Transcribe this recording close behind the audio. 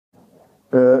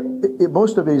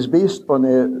Most of it is based on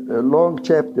a long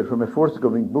chapter from a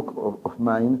forthcoming book of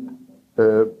mine,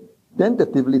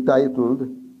 tentatively titled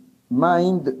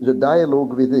Mind, the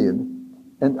Dialogue Within.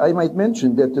 And I might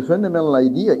mention that the fundamental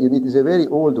idea in it is a very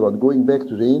old one, going back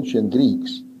to the ancient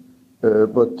Greeks,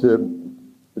 but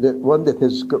the one that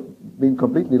has been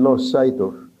completely lost sight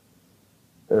of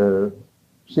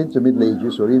since the Middle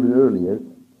Ages or even earlier.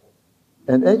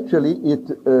 And actually it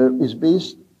is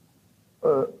based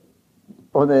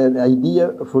on an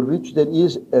idea for which there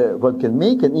is, one can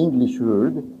make an English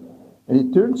word, and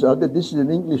it turns out that this is an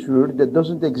English word that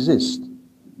doesn't exist,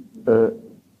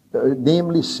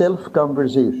 namely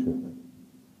self-conversation.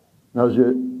 Now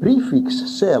the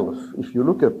prefix self, if you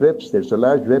look at Webster's, the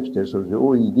large Webster's or the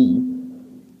OED,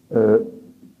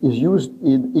 is used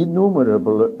in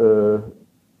innumerable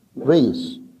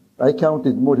ways. I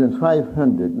counted more than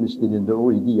 500 listed in the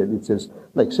OED, and it says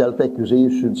like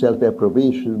self-accusation,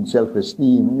 self-approbation,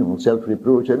 self-esteem,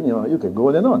 self-reproach. I mean, you can go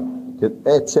on and on. You can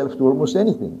add self to almost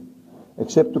anything,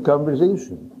 except to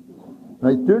conversation. Now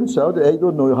it turns out, I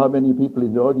don't know how many people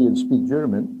in the audience speak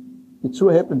German. It so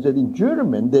happens that in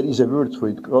German there is a word for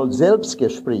it called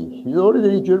Selbstgespräch. It's an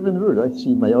ordinary German word. I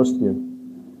see my Austrian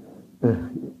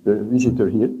visitor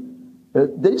here.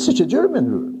 There is such a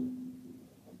German word.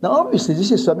 Now, obviously,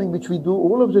 this is something which we do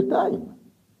all of the time.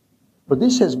 But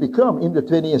this has become, in the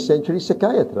 20th century,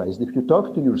 psychiatrized. If you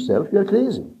talk to yourself, you are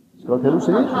crazy. It's called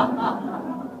hallucination.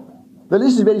 Well,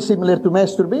 this is very similar to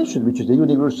masturbation, which is a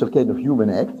universal kind of human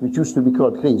act, which used to be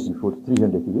called crazy for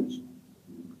 300 years.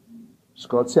 It's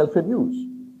called self-abuse.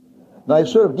 Now, I've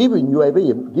sort of given you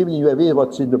away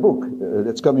what's in the book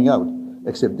that's coming out,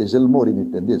 except there's a little more in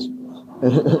it than this.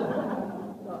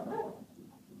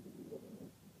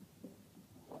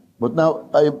 But now,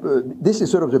 this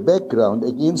is sort of the background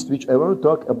against which I want to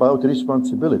talk about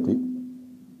responsibility,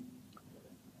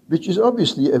 which is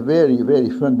obviously a very, very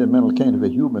fundamental kind of a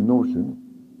human notion,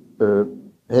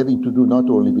 having to do not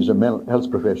only with the mental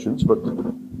health professions, but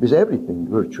with everything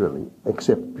virtually,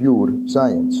 except pure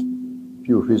science,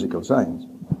 pure physical science.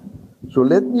 So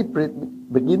let me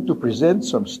begin to present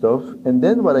some stuff, and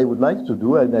then what I would like to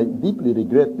do, and I deeply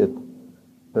regret that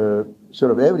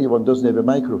sort of everyone doesn't have a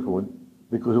microphone,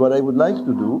 because what I would like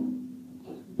to do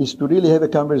is to really have a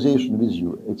conversation with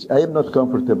you. I am not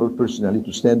comfortable personally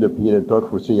to stand up here and talk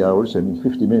for 3 hours. I mean,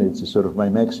 50 minutes is sort of my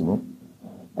maximum.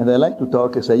 And I like to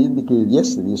talk, as I indicated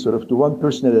yesterday, sort of to one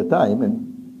person at a time.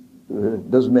 And it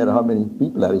doesn't matter how many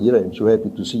people are here. I'm so happy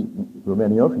to see so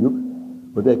many of you.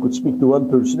 But I could speak to one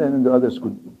person and the others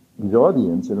could be the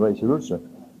audience and vice versa.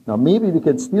 Now, maybe we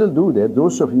can still do that.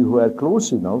 Those of you who are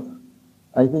close enough,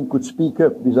 I think, could speak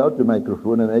up without the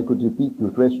microphone, and I could repeat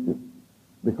your question,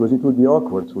 because it would be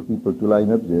awkward for people to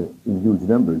line up there in huge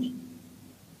numbers,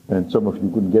 and some of you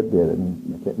couldn't get there,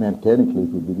 and mechanically it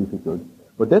would be difficult.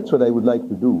 But that's what I would like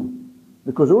to do,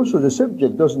 because also the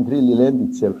subject doesn't really lend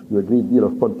itself to a great deal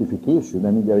of pontification.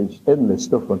 I mean, there is endless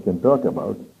stuff one can talk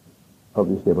about,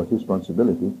 obviously, about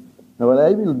responsibility. Now, what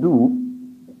I will do,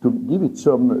 to give it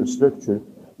some structure,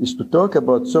 is to talk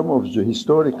about some of the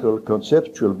historical,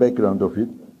 conceptual background of it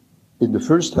in the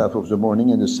first half of the morning.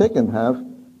 In the second half,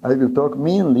 I will talk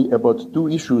mainly about two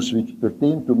issues which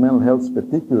pertain to mental health,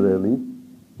 particularly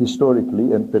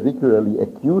historically and particularly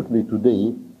acutely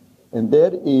today, and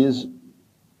that is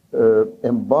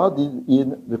embodied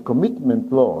in the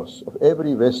commitment laws of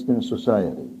every Western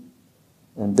society.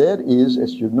 And that is,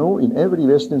 as you know, in every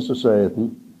Western society,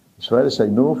 as far as I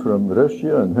know, from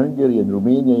Russia and Hungary and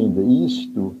Romania in the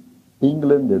east to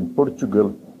England and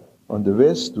Portugal on the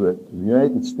west to the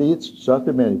United States, South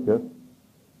America,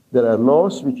 there are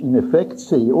laws which in effect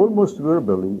say almost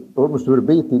verbally, almost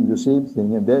verbatim the same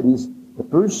thing, and that is a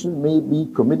person may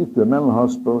be committed to a mental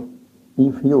hospital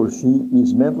if he or she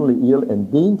is mentally ill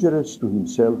and dangerous to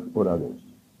himself or others.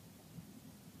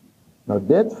 Now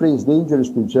that phrase, dangerous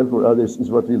to himself or others, is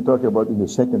what we'll talk about in the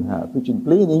second half, which in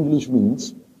plain English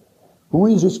means who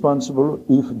is responsible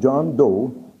if John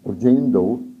Doe or Jane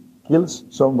Doe kills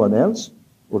someone else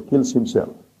or kills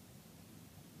himself?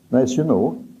 Now, as you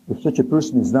know, if such a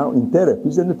person is now in therapy,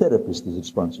 then the therapist is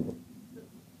responsible.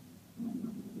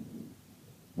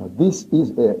 Now, this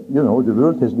is, the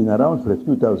world has been around for a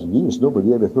few thousand years.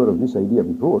 Nobody ever thought of this idea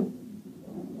before.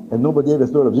 And nobody ever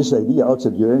thought of this idea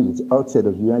outside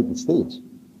of the United States.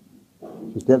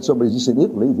 If you tell somebody this in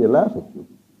Italy, they laugh at you.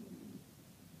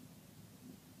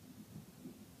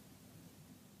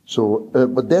 So,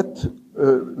 but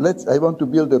that, I want to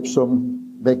build up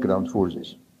some background for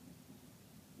this.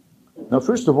 Now,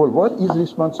 first of all, what is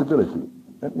responsibility?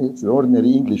 I mean, it's an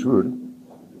ordinary English word.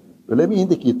 But let me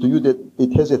indicate to you that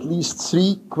it has at least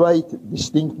three quite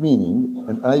distinct meanings,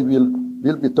 and I will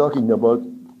we'll be talking about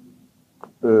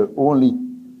only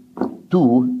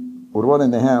 2 or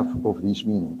 1.5 of these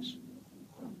meanings.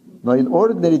 Now, in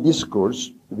ordinary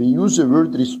discourse, we use the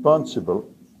word responsible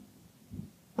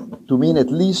to mean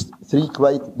at least 3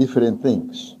 quite different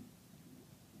things.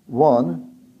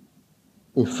 1,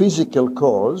 a physical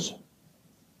cause.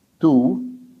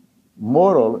 2,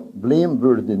 moral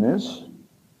blameworthiness.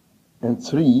 And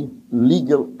 3,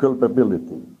 legal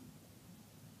culpability.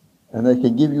 And I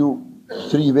can give you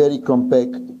 3 very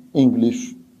compact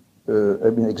English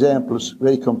examples,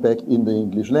 very compact in the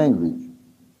English language.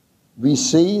 We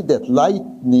say that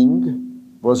lightning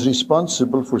was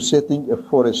responsible for setting a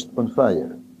forest on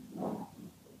fire.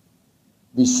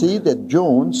 We say that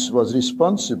Jones was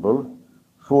responsible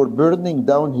for burning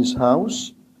down his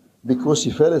house because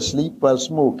he fell asleep while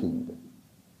smoking.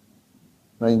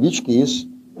 Now, in which case,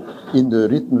 in the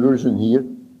written version here,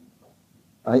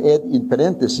 I add in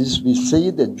parentheses, we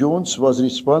say that Jones was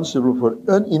responsible for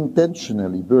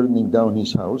unintentionally burning down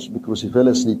his house because he fell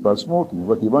asleep while smoking.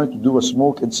 What he wanted to do was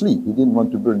smoke and sleep. He didn't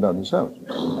want to burn down his house.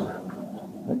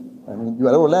 I mean, you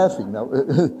are all laughing now.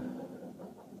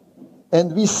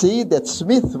 And we say that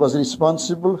Smith was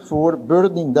responsible for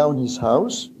burning down his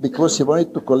house because he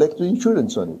wanted to collect the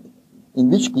insurance on it. In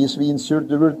which case we insert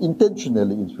the word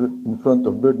intentionally in front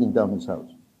of burning down his house.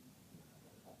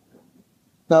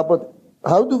 Now, but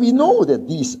how do we know that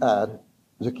these are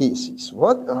the cases?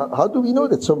 How do we know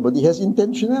that somebody has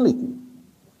intentionality?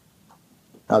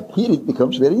 Now, here it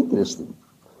becomes very interesting.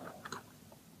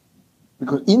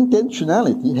 Because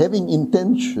intentionality, having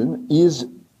intention, is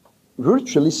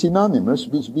virtually synonymous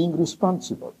with being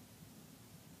responsible.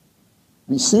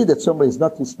 We say that somebody is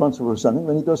not responsible for something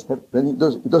when he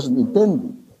doesn't intend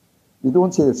it. We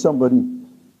don't say that somebody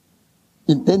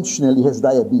intentionally has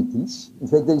diabetes. In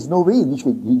fact, there is no way in which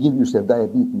you give yourself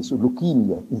diabetes or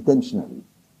leukemia intentionally.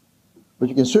 But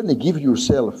you can certainly give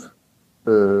yourself,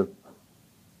 what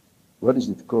is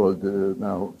it called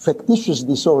now? Factitious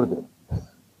disorder.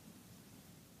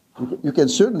 You can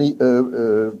certainly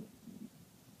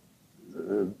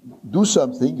do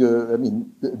something,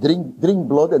 drink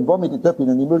blood and vomit it up in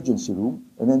an emergency room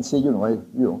and then say,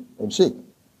 I'm sick,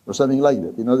 or something like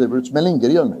that. In other words,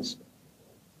 malingering illness.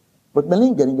 But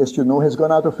malingering, as you know, has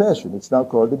gone out of fashion. It's now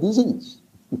called a disease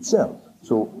itself.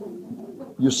 So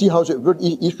you see how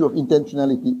the issue of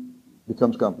intentionality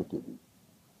becomes complicated.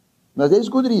 Now, there is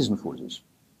good reason for this.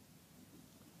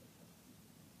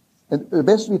 And the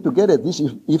best way to get at this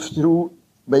is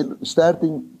by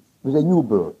starting with a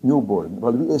newborn.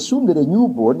 Well, we assume that a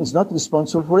newborn is not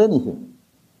responsible for anything.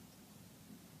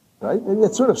 Right? And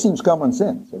that sort of seems common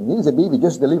sense. I mean, here's a baby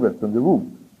just delivered from the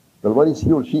womb. Well, what is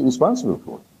he or she responsible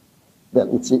for?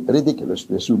 Well, it's ridiculous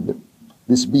to assume that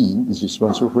this being is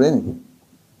responsible for anything.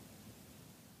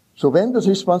 So when does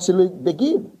responsibility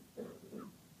begin?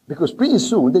 Because pretty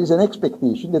soon there is an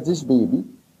expectation that this baby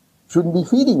shouldn't be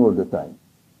feeding all the time.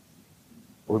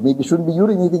 Or maybe shouldn't be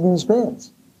urinating in his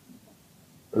pants.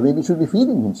 Or maybe should be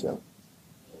feeding himself.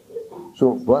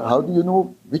 So how do you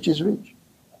know which is which?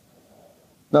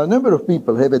 Now, a number of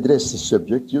people have addressed this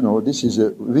subject. This is a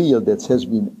wheel that has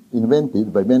been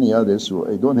invented by many others, so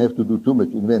I don't have to do too much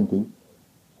inventing.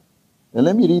 And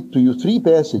let me read to you 3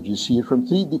 passages here from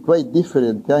 3 quite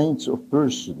different kinds of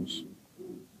persons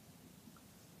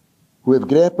who have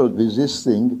grappled with this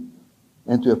thing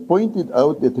and to have pointed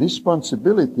out that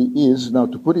responsibility is, now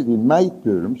to put it in my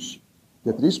terms,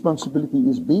 that responsibility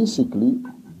is basically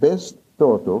best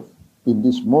thought of in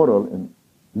this moral and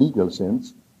legal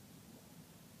sense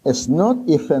as not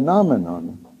a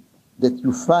phenomenon that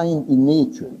you find in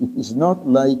nature. It is not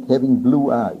like having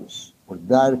blue eyes or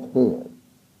dark hair.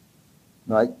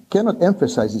 Now, I cannot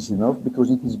emphasize this enough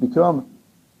because it has become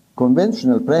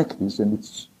conventional practice and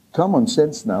it's common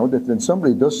sense now that when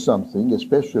somebody does something,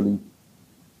 especially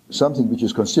something which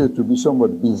is considered to be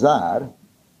somewhat bizarre,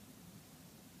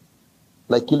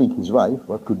 like killing his wife,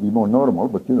 what could be more normal,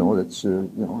 but that's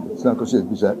it's not considered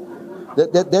bizarre.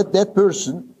 That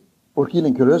person, or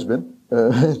killing her husband,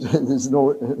 there's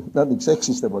nothing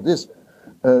sexist about this.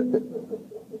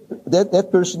 That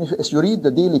person, as you read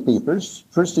the daily papers,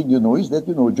 first thing you know is that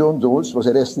John Doles was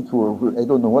arrested for I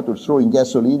don't know what, or throwing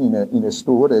gasoline in a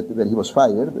store where he was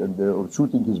fired, or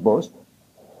shooting his boss.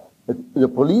 The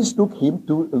police took him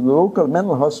to the local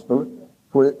mental hospital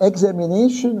for an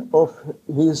examination of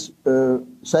his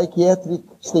psychiatric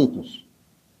status.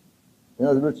 In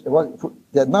other words,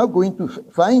 they're now going to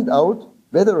find out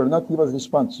whether or not he was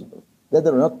responsible,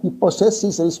 whether or not he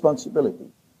possesses responsibility,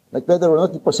 like whether or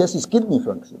not he possesses kidney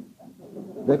function.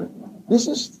 This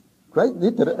is quite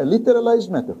a literalized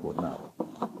metaphor now.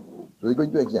 So we're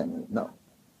going to examine it now.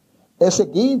 as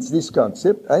against this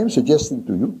concept, I am suggesting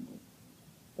to you,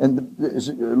 and there's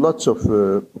lots of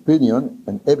opinion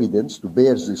and evidence to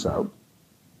bear this out,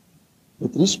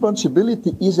 that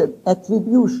responsibility is an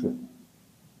attribution.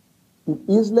 It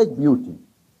is like beauty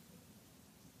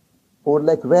or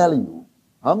like value.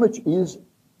 How much is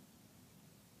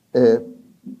a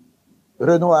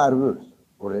Renoir worth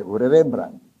or a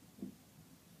Rembrandt?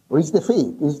 Or is the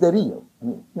fake? Is the real? I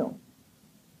mean,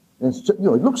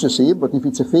 it looks the same, but if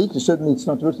it's a fake, certainly it's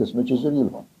not worth as much as a real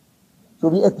one. So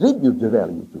we attribute the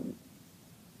value to it.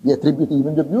 We attribute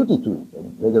even the beauty to it.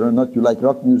 And whether or not you like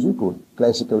rock music or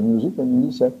classical music, I mean,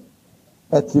 these are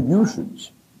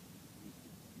attributions.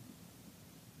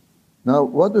 Now,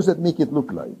 what does that make it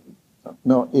look like?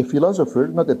 Now, a philosopher,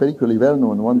 not a particularly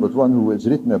well-known one, but one who has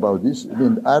written about this,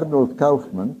 named Arnold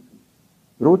Kaufman,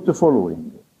 wrote the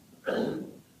following.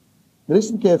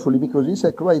 Listen carefully, because these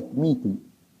are quite meaty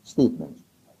statements.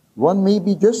 One may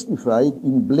be justified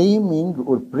in blaming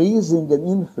or praising an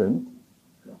infant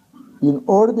in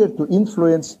order to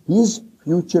influence his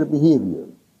future behavior,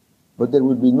 but there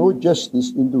would be no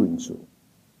justice in doing so.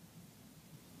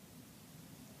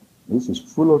 This is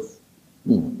full of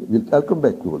meaning. I'll come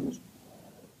back to all this.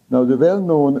 Now, the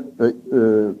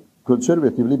well-known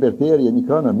conservative libertarian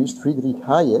economist Friedrich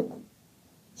Hayek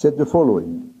said the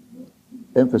following,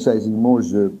 emphasizing more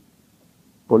the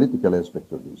political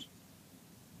aspect of this.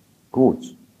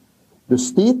 Quotes, the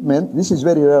statement, this is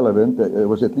very relevant, there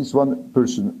was at least one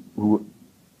person who,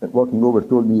 walking over,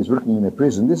 told me he's working in a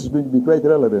prison. This is going to be quite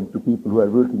relevant to people who are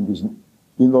working with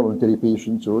involuntary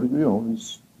patients or,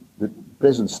 the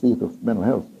present state of mental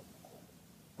health.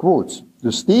 Quotes,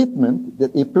 the statement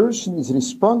that a person is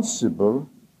responsible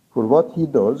for what he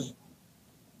does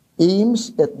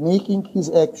aims at making his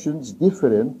actions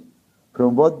different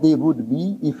from what they would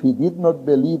be if he did not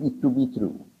believe it to be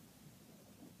true.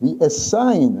 We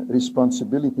assign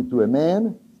responsibility to a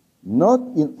man not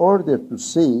in order to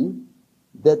say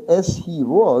that as he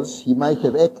was, he might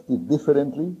have acted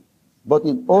differently, but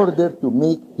in order to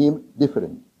make him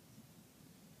different.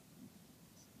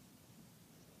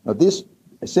 Now this,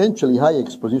 essentially,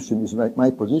 Hayek's position is like my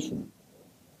position,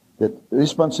 that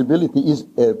responsibility is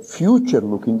a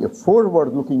future-looking, a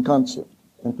forward-looking concept,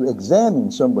 and to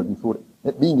examine somebody for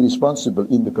being responsible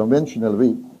in the conventional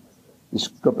way is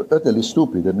utterly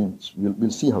stupid. I mean, we'll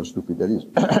see how stupid that is.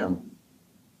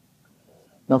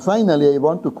 Now, finally, I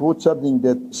want to quote something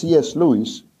that C.S.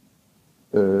 Lewis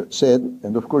said,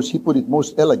 and of course he put it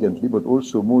most elegantly, but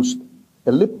also most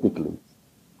elliptically.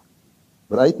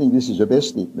 But I think this is the best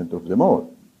statement of them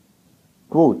all.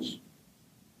 Quotes,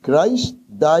 Christ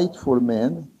died for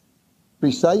men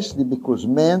precisely because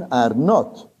men are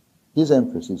not, his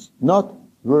emphasis, not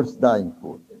worth dying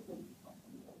for.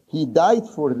 He died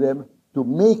for them to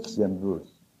make them worth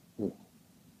it.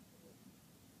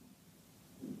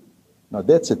 Now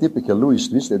that's a typical Lewis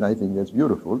twist, and I think that's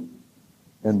beautiful.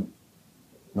 And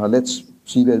now let's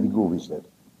see where we go with that.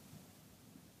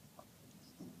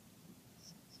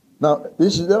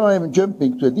 Now I'm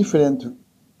jumping to a different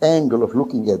angle of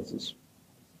looking at this.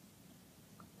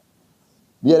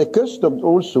 We are accustomed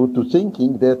also to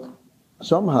thinking that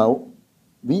somehow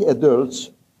we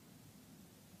adults,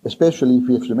 especially if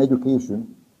we have some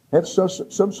education, have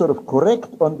some sort of correct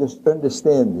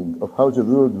understanding of how the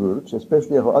world works,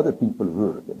 especially how other people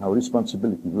work and how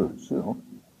responsibility works,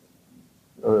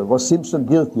 Was Simpson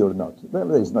guilty or not? Well,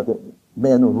 there is not a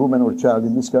man or woman or child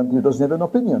in this country who doesn't have an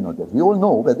opinion on that. We all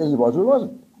know whether he was or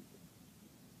wasn't.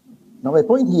 Now, my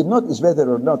point here not is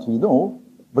whether or not we know,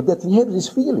 but that we have this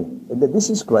feeling, and that this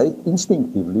is quite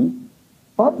instinctively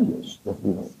obvious that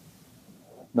we know.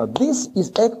 Now, this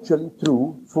is actually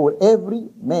true for every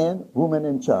man, woman,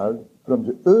 and child from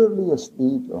the earliest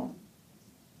age on.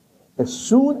 As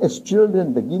soon as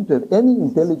children begin to have any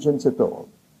intelligence at all,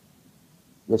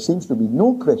 there seems to be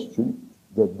no question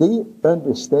that they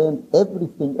understand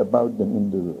everything about them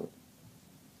in the world.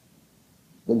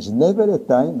 There is never a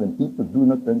time when people do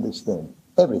not understand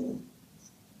everything.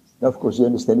 Now, of course, they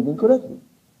understand it incorrectly.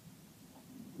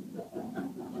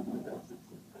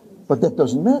 But that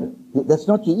doesn't matter. That's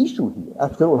not the issue here.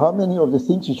 After all, how many of the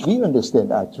things which we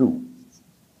understand are true?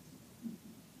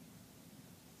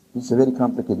 It's a very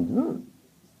complicated world.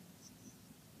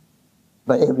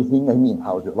 By everything, I mean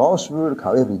how the laws work,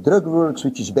 how every drug works,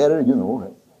 which is better, if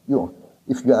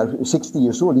you are 60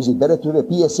 years old, is it better to have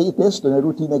a PSA test on a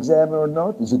routine exam or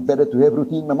not? Is it better to have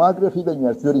routine mammography when you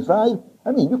are 35?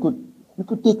 I mean, you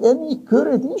could take any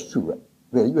current issue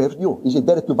where you have, is it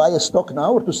better to buy a stock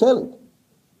now or to sell it?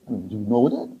 I mean, do you know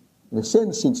that? In a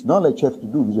sense, since knowledge has to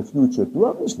do with the future too,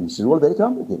 obviously, this is all very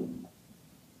complicated.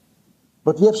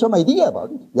 But we have some idea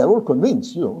about it. We are all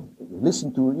convinced,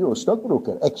 listen to,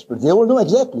 stockbroker experts. They all know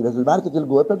exactly that the market will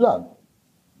go up and down.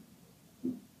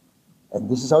 And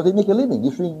this is how they make a living,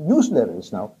 issuing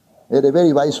newsletters now. I had a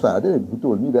very wise father who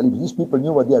told me, well, if these people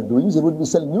knew what they are doing, they would be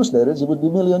selling newsletters, they would be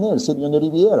millionaires, sitting on the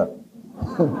Riviera.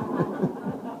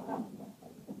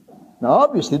 Now,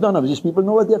 obviously, none of these people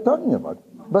know what they are talking about.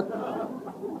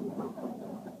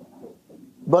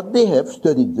 But they have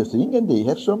studied the thing, and they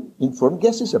have some informed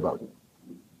guesses about it.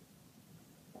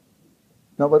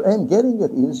 Now, what I'm getting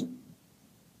at is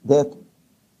that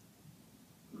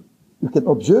you can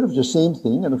observe the same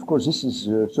thing, and of course this is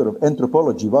sort of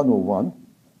anthropology 101,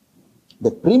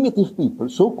 that primitive people,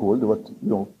 so-called, what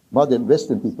modern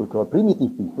Western people call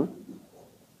primitive people,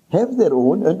 have their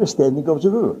own understanding of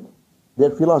the world,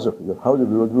 their philosophy of how the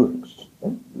world works.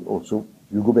 And also,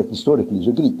 you go back historically,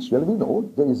 the Greeks. Well, we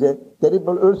know there is a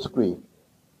terrible earthquake,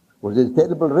 or there's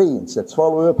terrible rains that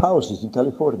swallow up houses in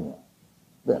California.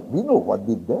 Well, we know what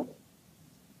did that.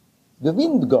 The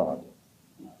wind god.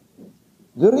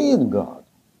 The rain god.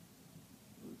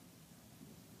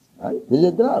 Right? There's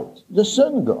a drought. The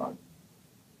sun god.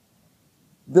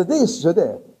 The this, the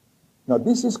that. Now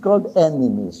this is called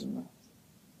animism.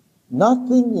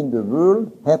 Nothing in the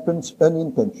world happens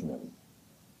unintentionally.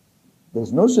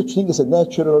 There's no such thing as a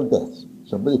natural death.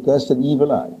 Somebody casts an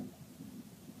evil eye.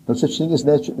 No such thing as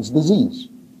it's disease.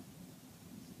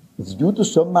 It's due to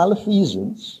some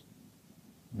malfeasance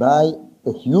by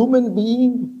a human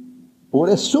being or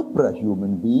a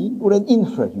suprahuman being or an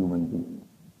infrahuman being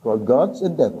called gods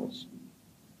and devils.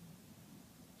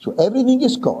 So everything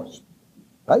is caused,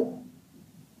 right?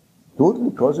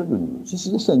 Totally causal universe. This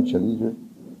is essentially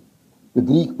the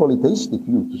Greek polytheistic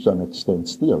view to some extent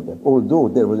still, that although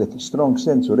there was a strong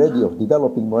sense already of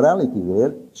developing morality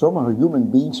there, somehow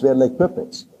human beings were like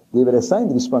puppets. They were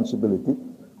assigned responsibility,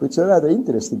 which is a rather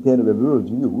interesting kind of a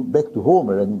worldview, back to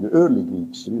Homer and the early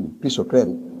Greeks, really,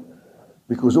 pre-Socratic.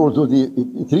 Because although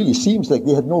it really seems like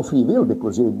they had no free will,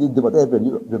 because they did whatever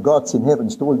the gods in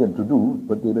heavens told them to do,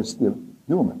 but they were still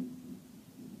human.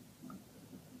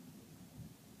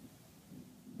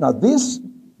 Now this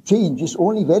changes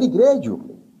only very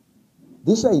gradually.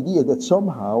 This idea that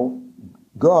somehow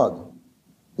God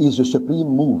is a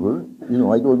supreme mover,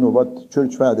 I don't know what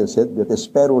church father said, that a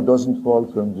sparrow doesn't fall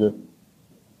from the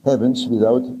heavens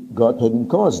without God having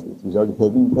caused it, without it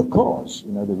having a cause.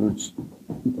 In other words,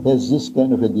 it has this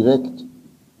kind of a direct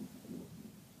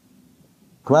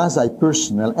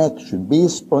quasi-personal action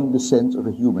based on the sense of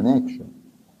a human action.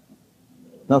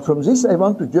 Now from this I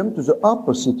want to jump to the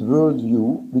opposite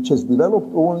worldview, which has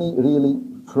developed only really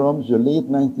from the late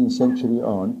 19th century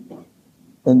on,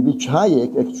 and which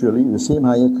Hayek actually, the same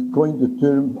Hayek, coined the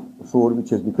term for,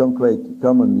 which has become quite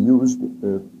commonly used,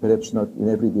 perhaps not in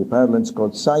everyday parlance,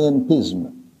 called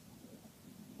scientism.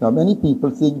 Now many people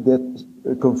think that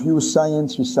confuse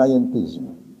science with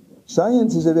scientism.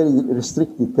 Science is a very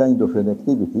restricted kind of an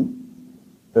activity,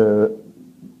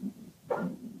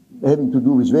 having to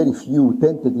do with very few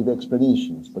tentative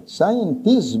explanations. But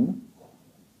scientism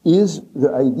is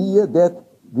the idea that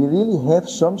we really have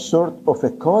some sort of a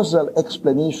causal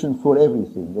explanation for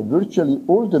everything. And virtually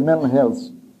all the mental health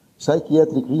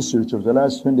psychiatric research of the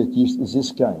last 100 years is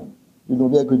this kind. We are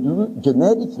going to do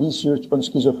genetic research on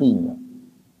schizophrenia.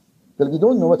 Well, we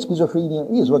don't know what schizophrenia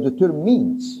is, what the term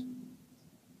means.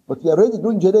 But we are already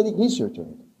doing genetic research on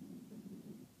it.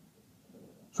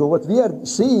 So what we are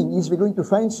saying is we're going to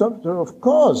find some sort of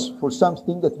cause for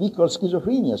something that we call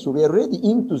schizophrenia. So we are already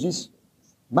into this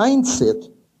mindset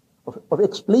of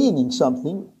explaining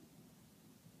something,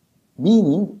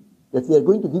 meaning that we are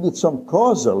going to give it some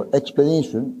causal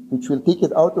explanation which will take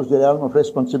it out of the realm of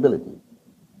responsibility.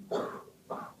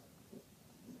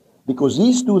 Because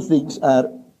these two things are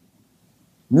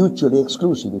mutually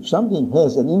exclusive. If something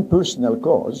has an impersonal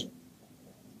cause,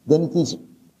 then it is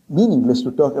meaningless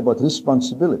to talk about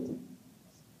responsibility.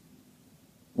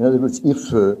 In other words,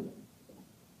 if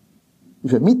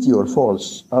a meteor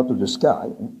falls out of the sky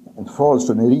and falls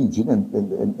on a region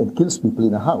and kills people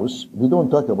in a house, we don't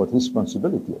talk about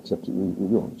responsibility, except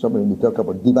somebody may talk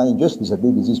about divine justice, that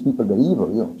maybe these people were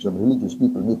evil, some religious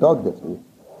people may talk that way.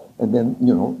 And then,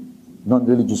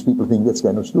 non-religious people think that's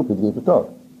kind of stupid way to talk,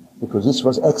 because this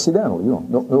was accidental,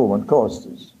 no one caused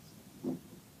this.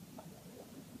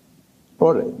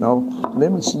 All right, now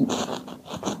let me see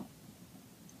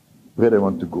where I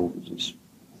want to go with this.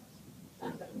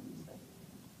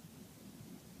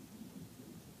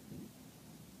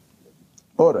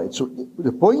 All right, so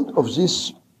the point of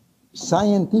this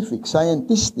scientific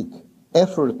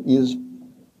effort is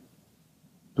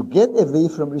to get away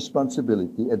from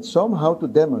responsibility and somehow to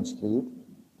demonstrate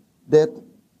that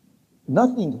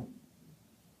nothing,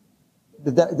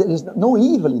 there is no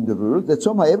evil in the world, that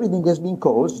somehow everything has been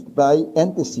caused by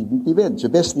antecedent events.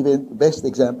 The best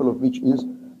example of which is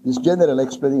this general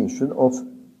explanation of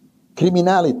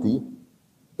criminality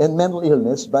and mental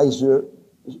illness by the,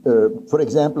 for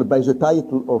example, by the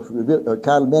title of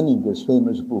Karl Menninger's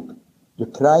famous book, The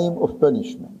Crime of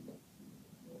Punishment.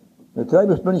 The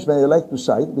Crime of Punishment I like to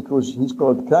cite because he's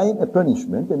called Crime and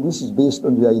Punishment, and this is based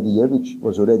on the idea which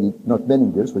was already, not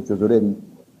Menninger's, which was already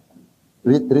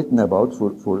written about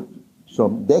for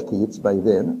some decades by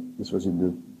then. This was in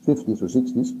the 50s or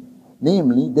 60s.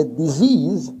 Namely, that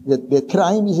disease, that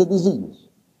crime is a disease.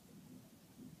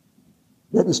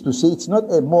 That is to say, it's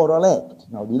not a moral act.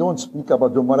 Now, we don't speak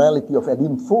about the morality of a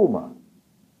lymphoma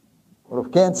or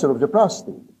of cancer of the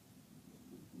prostate.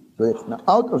 So it's now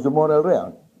out of the moral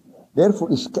realm. Therefore,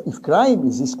 if crime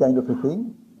is this kind of a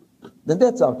thing, then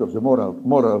that's out of the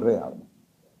moral realm.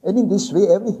 And in this way,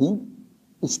 everything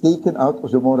is taken out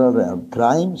of the moral realm.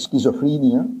 Crime,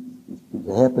 schizophrenia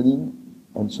is happening,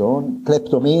 and so on.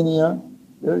 Kleptomania,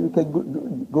 you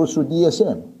can go through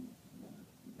DSM.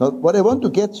 Now, what I want to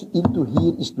get into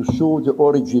here is to show the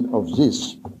origin of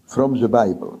this from the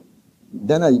Bible.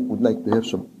 Then I would like to have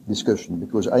some discussion,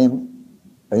 because I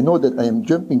know that I am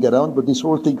jumping around, but this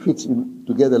whole thing fits in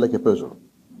together like a puzzle.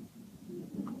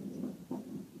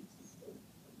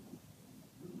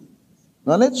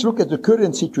 Now let's look at the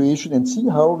current situation and see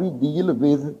how we deal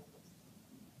with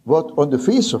what, on the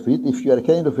face of it, if you are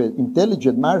kind of an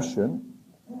intelligent Martian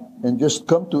and just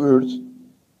come to Earth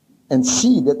and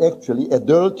see that actually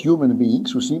adult human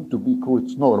beings who seem to be, quote,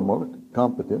 normal,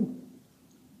 competent,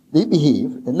 they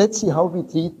behave, and let's see how we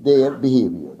treat their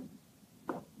behavior.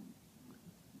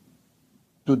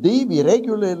 Today we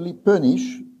regularly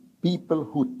punish people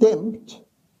who tempt,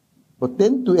 but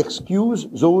tend to excuse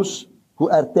those who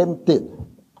are tempted.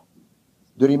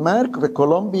 The remark of a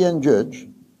Colombian judge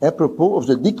apropos of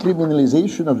the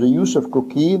decriminalization of the use of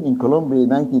cocaine in Colombia in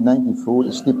 1994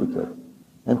 is typical.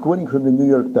 I'm quoting from the New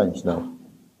York Times now.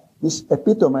 This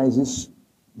epitomizes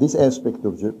this aspect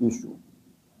of the issue.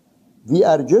 We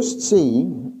are just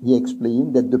saying, he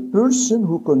explained, that the person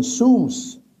who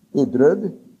consumes a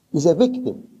drug is a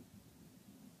victim.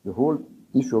 The whole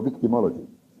issue of victimology.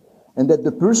 And that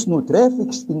the person who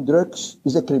traffics in drugs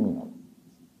is a criminal.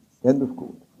 End of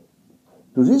quote.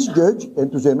 To this judge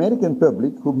and to the American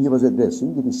public whom he was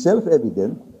addressing, it is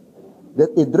self-evident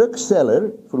that a drug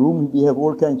seller, for whom we have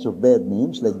all kinds of bad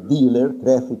names, like dealer,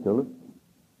 trafficker,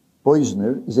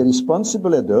 poisoner, is a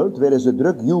responsible adult, whereas a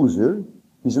drug user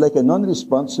is like a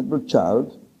non-responsible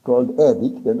child called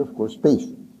addict and, of course,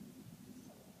 patient.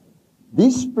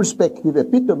 This perspective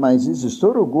epitomizes the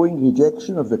thoroughgoing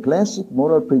rejection of the classic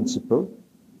moral principle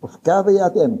of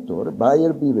caveat emptor,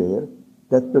 buyer beware,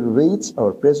 that pervades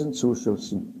our present social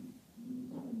scene.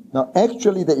 Now,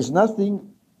 actually, there is nothing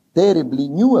terribly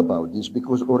new about this,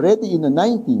 because already in the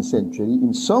 19th century,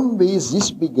 in some ways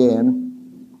this began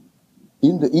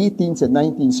in the 18th and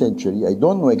 19th century. I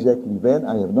don't know exactly when,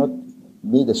 I have not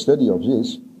made a study of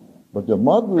this, but the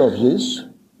model of this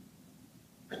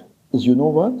is, you know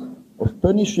what? Of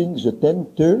punishing the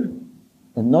tempter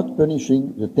and not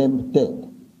punishing the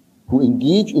tempted, who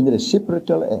engage in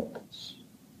reciprocal acts.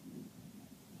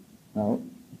 Now,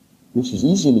 this is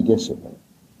easily guessable.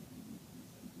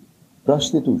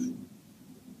 Prostitution.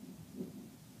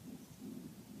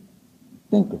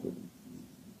 Think of it.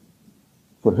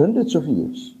 For hundreds of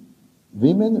years,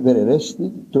 women were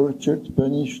arrested, tortured,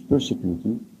 punished,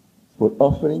 persecuted for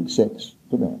offering sex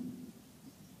to men,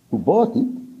 who bought it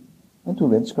and who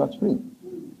went scot-free.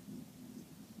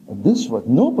 And this was,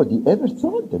 nobody ever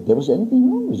thought that there was anything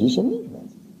wrong with this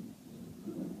arrangement.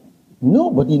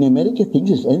 Nobody in America thinks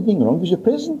there's anything wrong with the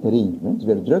present arrangement,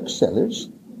 where drug sellers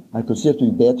are considered to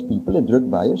be bad people and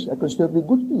drug buyers are considered to be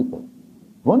good people,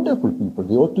 wonderful people.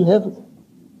 They ought to have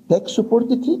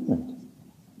tax-supported treatment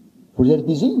for their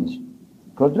disease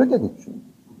called drug addiction,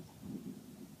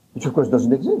 which of course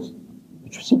doesn't exist,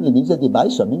 which simply means that they buy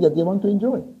something that they want to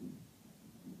enjoy.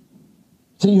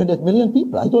 300 million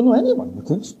people, I don't know anyone who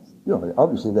thinks, you know,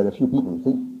 obviously there are a few people who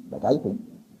think like I think,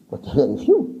 but very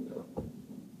few.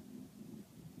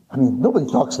 I mean, nobody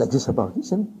talks like this about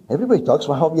this, and everybody talks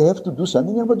about how we have to do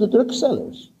something about the drug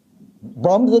sellers.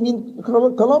 Bomb them in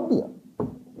Colombia.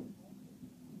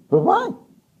 But why?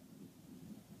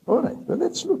 All right, well,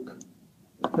 let's look.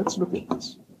 Let's look at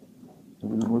this a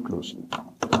little more closely.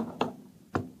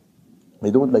 I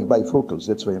don't like bifocals,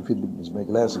 that's why I'm fiddling with my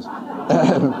glasses.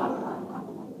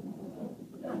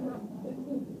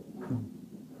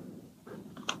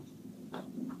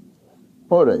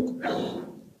 All right.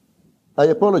 I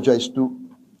apologize to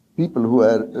people who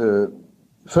are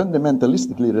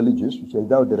fundamentalistically religious, which I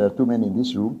doubt there are too many in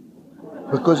this room,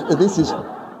 because this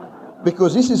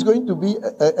is going to be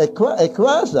a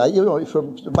quasi,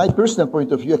 from my personal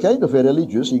point of view, a kind of a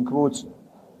religious, in quotes,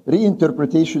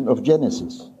 reinterpretation of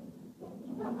Genesis.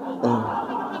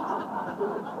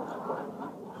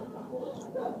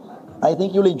 I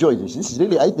think you'll enjoy this.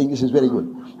 I think this is very good.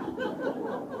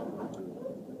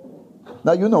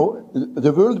 Now,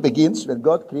 the world begins when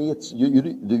God creates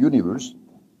the universe,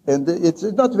 and it's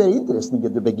not very interesting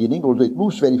at the beginning, although it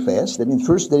moves very fast. I mean,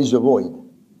 first there is a void,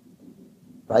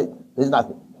 right? There's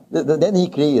nothing. Then he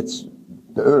creates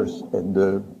the earth, and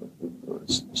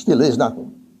still there's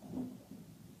nothing.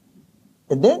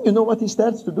 And then you know what he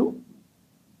starts to do?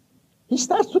 He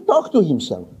starts to talk to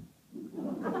himself.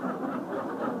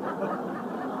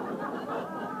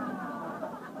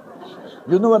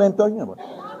 You know what I'm talking about?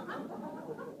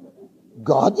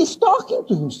 God is talking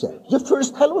to himself. The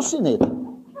first hallucinator.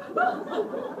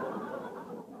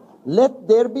 Let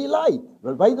there be light.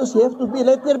 Well, why does he have to be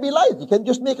let there be light? He can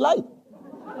just make light.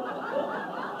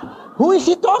 Who is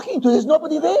he talking to? There's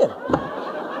nobody there.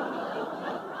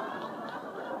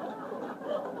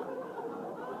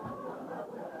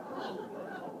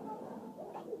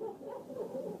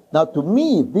 Now, to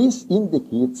me, this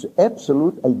indicates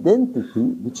absolute identity,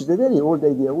 which is a very old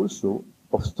idea also,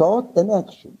 of thought and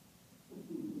action.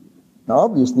 Now,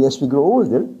 obviously, as we grow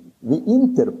older, we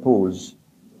interpose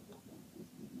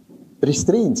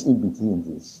restraints in between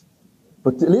this.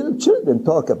 But the little children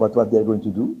talk about what they're going to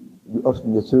do,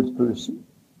 often in the third person,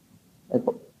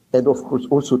 and of course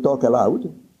also talk aloud.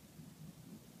 It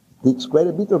takes quite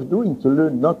a bit of doing to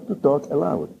learn not to talk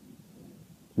aloud.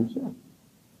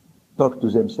 Talk to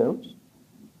themselves.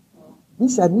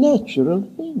 These are natural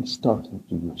things, talking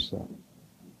to yourself.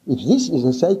 If this is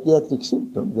a psychiatric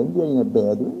symptom, then we are in a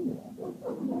bad way.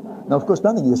 Now, of course,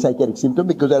 nothing is a psychiatric symptom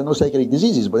because there are no psychiatric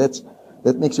diseases, but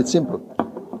that makes it simple.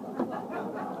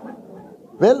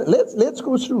 Well, let's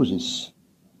go through this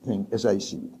thing as I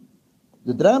see it.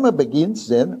 The drama begins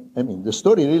then, the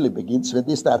story really begins when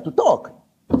they start to talk.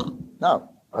 Now,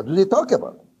 what do they talk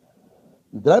about?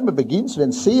 The drama begins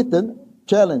when Satan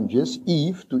challenges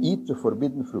Eve to eat the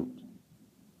forbidden fruit.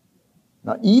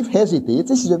 Now, Eve hesitates.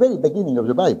 This is the very beginning of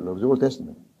the Bible, of the Old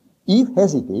Testament. Eve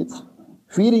hesitates,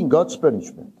 fearing God's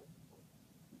punishment.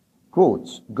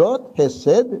 Quotes, God has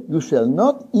said, you shall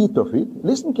not eat of it.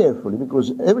 Listen carefully,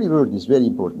 because every word is very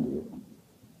important here.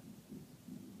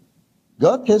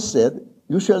 God has said,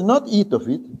 you shall not eat of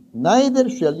it, neither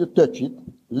shall you touch it,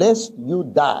 lest you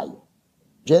die.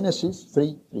 Genesis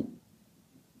 3:3.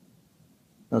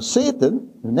 Now Satan,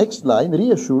 the next line,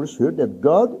 reassures her that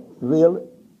God will,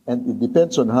 and it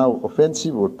depends on how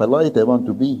offensive or polite I want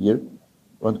to be here.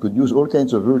 One could use all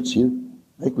kinds of words here.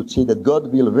 I could say that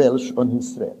God will welch on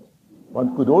his threat.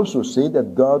 One could also say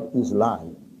that God is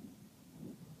lying,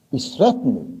 is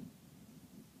threatening,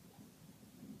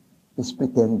 is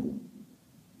pretending.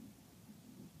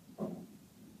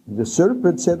 The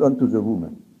serpent said unto the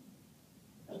woman,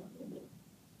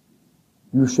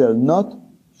 you shall not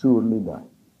surely die.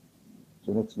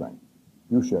 The next line.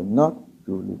 You shall not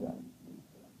surely die.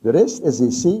 The rest, as they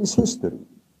say, is history.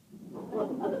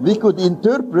 We could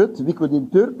interpret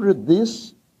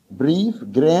this brief,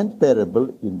 grand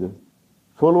parable in the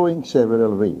following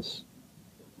several ways.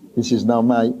 This is now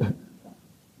my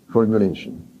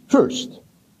formulation. First,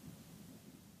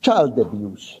 child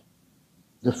abuse.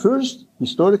 The first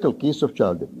historical case of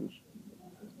child abuse.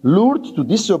 Lured to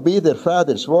disobey their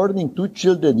father's warning, two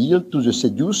children yield to the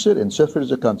seducer and suffer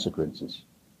the consequences.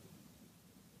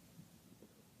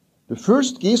 The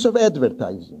first case of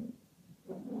advertising.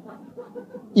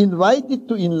 Invited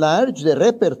to enlarge the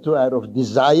repertoire of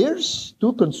desires,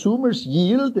 two consumers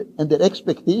yield and their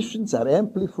expectations are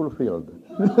amply fulfilled.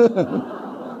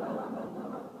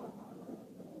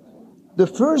 The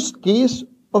first case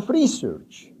of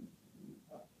research.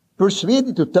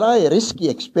 Persuaded to try a risky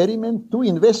experiment, two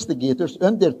investigators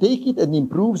undertake it and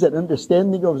improve their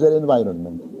understanding of their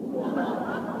environment.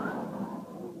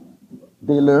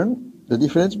 They learn the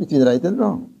difference between right and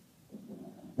wrong.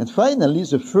 And finally,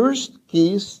 the first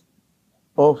case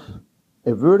of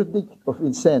a verdict of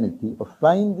insanity, of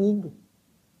finding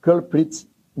culprits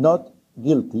not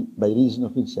guilty by reason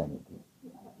of insanity.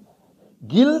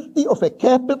 Guilty of a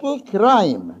capital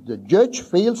crime, the judge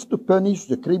fails to punish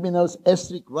the criminals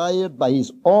as required by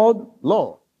his own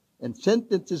law and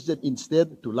sentences them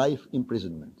instead to life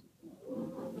imprisonment.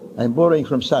 I'm borrowing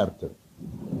from Sartre.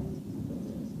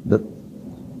 But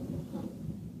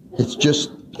it's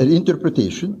just an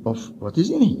interpretation of what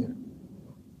is in here.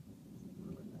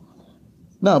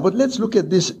 Now, but let's look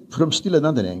at this from still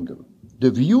another angle. the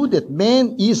view that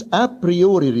man is a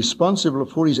priori responsible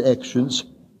for his actions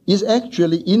is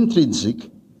actually intrinsic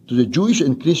to the Jewish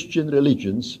and Christian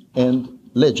religions and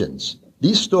legends.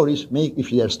 These stories make,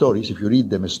 if they are stories, if you read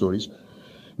them as stories,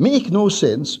 make no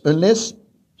sense unless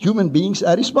human beings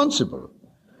are responsible.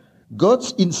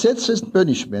 God's incessant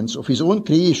punishments of his own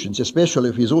creations, especially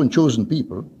of his own chosen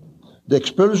people, the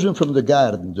expulsion from the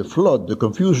garden, the flood, the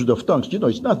confusion of tongues,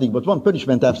 it's nothing but one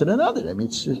punishment after another. I mean,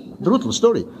 it's a brutal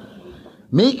story.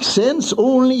 Make sense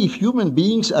only if human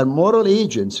beings are moral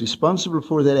agents responsible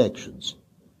for their actions.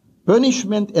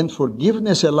 Punishment and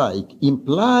forgiveness alike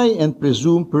imply and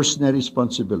presume personal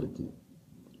responsibility.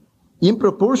 In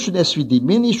proportion as we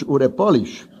diminish or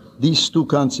abolish these two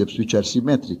concepts, which are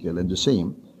symmetrical and the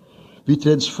same, we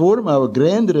transform our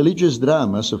grand religious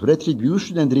dramas of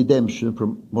retribution and redemption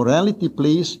from morality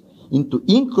plays into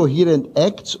incoherent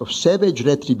acts of savage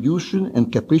retribution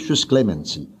and capricious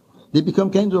clemency. They become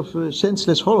kind of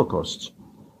senseless holocausts.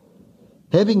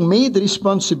 Having made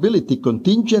responsibility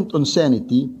contingent on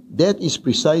sanity, that is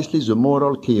precisely the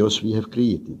moral chaos we have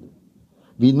created.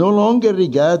 We no longer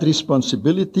regard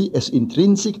responsibility as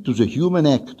intrinsic to the human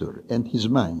actor and his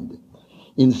mind.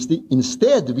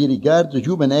 Instead, we regard the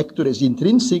human actor as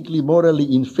intrinsically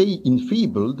morally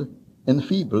enfeebled,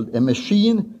 a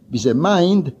machine with a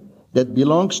mind that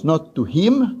belongs not to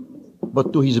him,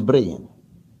 but to his brain.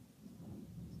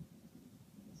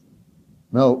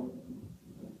 Now,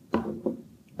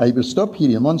 I will stop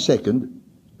here in 1 second.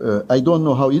 I don't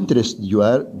know how interested you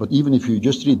are, but even if you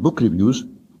just read book reviews,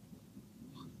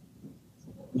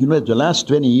 the last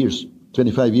 20 years,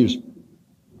 25 years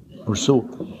or so,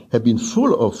 have been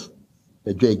full of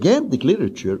a gigantic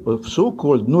literature of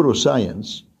so-called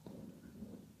neuroscience,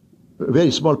 a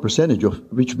very small percentage of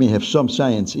which may have some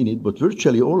science in it, but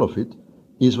virtually all of it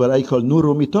is what I call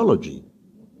neuromythology.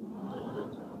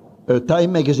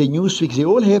 Time magazine, Newsweek, they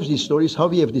all have these stories, how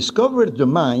we have discovered the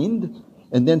mind,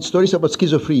 and then stories about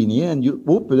schizophrenia, and you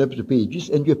open up the pages,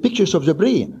 and you have pictures of the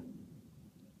brain.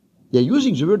 They're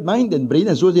using the word mind and brain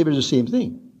as though they were the same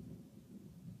thing.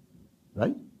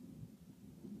 Right?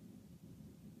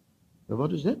 But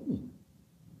what does that mean?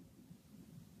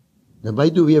 Then why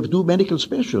do we have two medical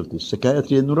specialties,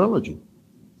 psychiatry and neurology?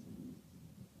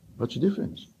 What's the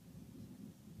difference?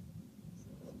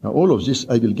 Now, all of this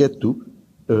I will get to.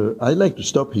 I'd like to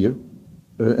stop here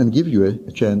and give you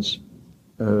a chance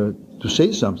to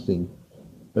say something.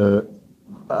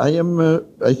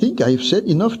 I think I've said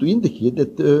enough to indicate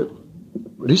that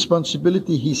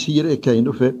responsibility is here a kind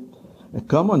of a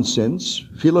common sense,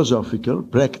 philosophical,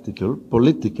 practical,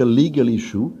 political, legal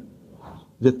issue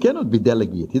that cannot be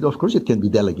delegated. Of course, it can be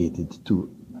delegated to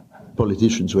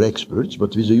politicians or experts,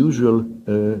 but with the usual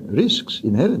risks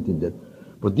inherent in that.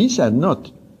 But this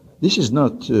is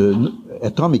not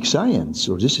atomic science,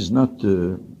 or this is not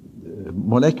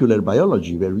molecular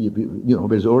biology, where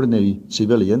where the ordinary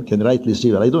civilian can rightly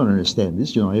say, well, I don't understand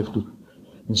this, I have to,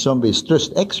 in some ways,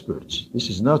 trust experts. This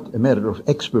is not a matter of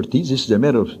expertise, this is a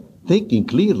matter of thinking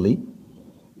clearly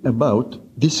about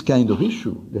this kind of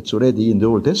issue that's already in the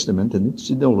Old Testament, and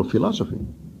it's in the whole of philosophy.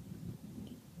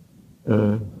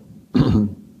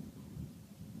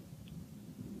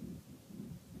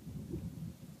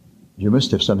 You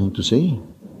must have something to say.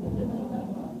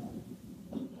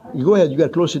 Go ahead, you are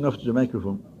close enough to the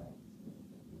microphone.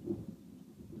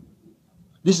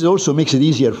 This also makes it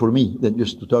easier for me than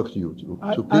just to talk to you.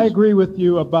 So I agree with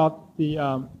you about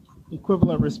the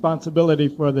equivalent responsibility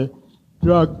for the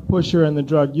drug pusher and the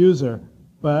drug user,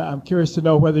 but I'm curious to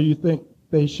know whether you think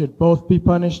they should both be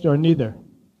punished or neither.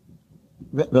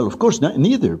 Well, of course,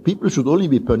 neither. People should only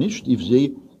be punished if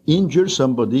they injure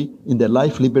somebody in their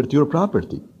life, liberty, or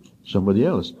property. Somebody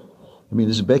else. I mean,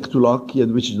 this is back to Locke,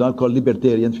 which is now called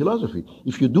libertarian philosophy.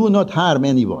 If you do not harm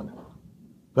anyone,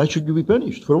 why should you be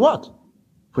punished? For what?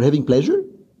 For having pleasure?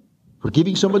 For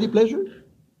giving somebody pleasure?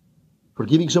 For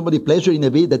giving somebody pleasure in a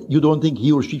way that you don't think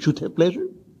he or she should have pleasure?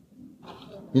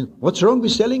 I mean, what's wrong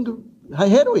with selling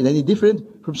heroin? Any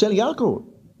different from selling alcohol?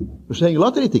 Or selling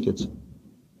lottery tickets?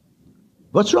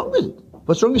 What's wrong with it?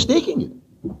 What's wrong with taking it?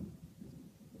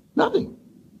 Nothing.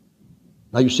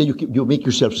 Now you say you make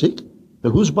yourself sick?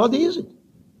 Well, whose body is it?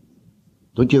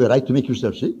 Don't you have a right to make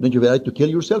yourself sick? Don't you have a right to kill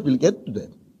yourself? We'll get to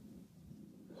that.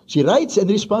 See, rights and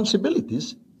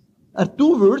responsibilities are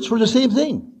two words for the same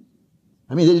thing.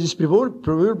 I mean, there is this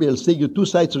proverbial saying, two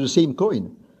sides of the same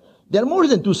coin. There are more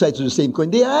than two sides of the same coin.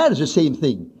 They are the same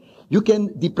thing. You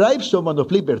can deprive someone of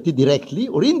liberty directly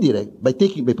or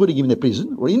indirectly by putting him in a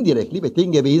prison, or indirectly by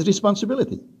taking away his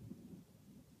responsibility.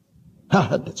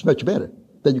 That's much better.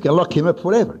 Then you can lock him up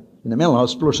forever in a mental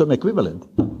hospital or some equivalent.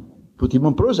 Put him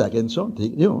on Prozac and so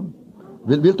on.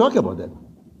 We'll talk about that.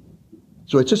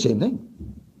 So it's the same thing.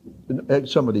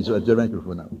 Somebody's at the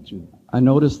microphone now. I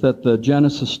noticed that the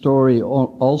Genesis story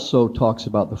also talks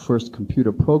about the first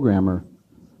computer programmer,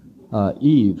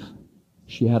 Eve.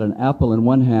 She had an apple in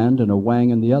one hand and a wang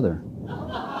in the other.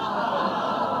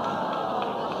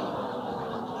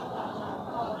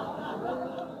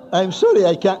 I'm sorry,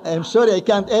 I can't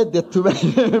add that to my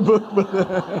book,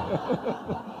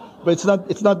 but it's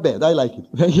not bad. I like it.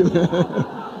 Thank you.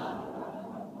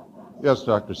 Yes,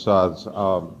 Dr. Szasz.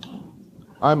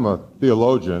 I'm a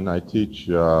theologian. I teach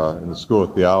in the School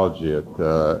of Theology at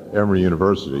Emory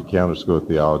University, Canada School of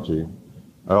Theology.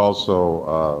 I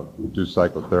also do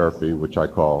psychotherapy, which I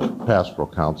call pastoral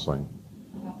counseling.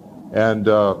 And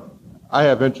I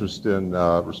have interest in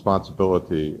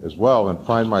responsibility as well, and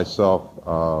find myself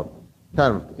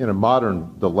kind of in a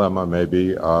modern dilemma,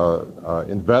 maybe,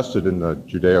 invested in the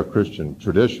Judeo-Christian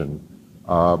tradition,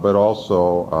 but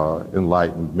also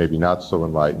enlightened, maybe not so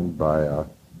enlightened by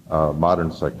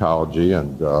modern psychology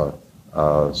and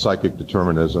psychic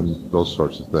determinism, those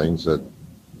sorts of things that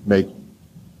make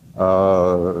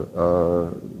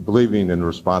believing in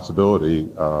responsibility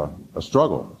a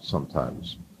struggle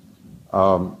sometimes.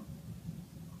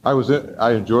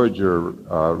 I enjoyed your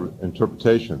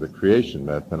interpretation of the creation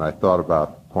myth, and I thought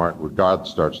about the point where God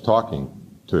starts talking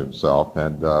to himself,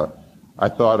 and I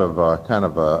thought of kind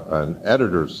of an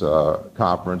editor's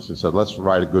conference and said, let's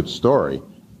write a good story.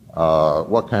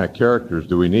 What kind of characters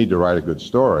do we need to write a good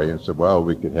story? And said, well,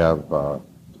 we could have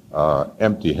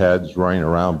empty heads running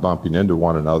around bumping into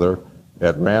one another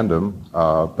at random,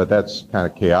 but that's kind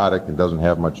of chaotic and doesn't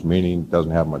have much meaning,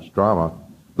 doesn't have much drama.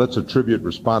 Let's attribute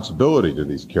responsibility to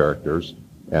these characters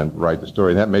and write the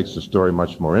story. And that makes the story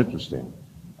much more interesting.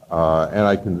 And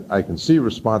I can see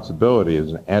responsibility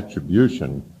as an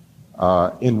attribution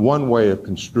in one way of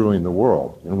construing the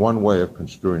world, in one way of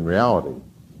construing reality.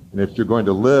 And if you're going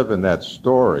to live in that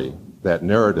story, that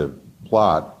narrative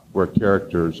plot where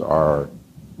characters are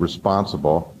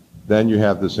responsible, then you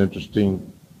have this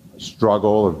interesting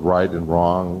struggle of right and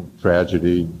wrong,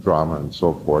 tragedy, drama, and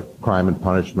so forth. Crime and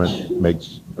punishment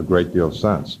makes a great deal of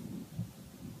sense.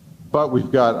 But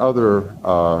we've got other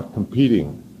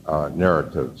competing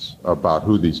narratives about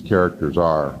who these characters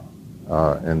are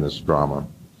in this drama.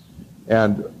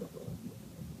 And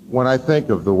when I think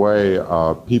of the way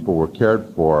people were cared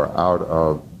for out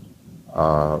of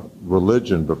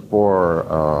religion before,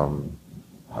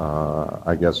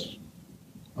 I guess,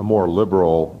 a more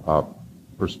liberal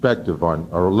perspective on,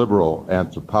 or liberal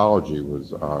anthropology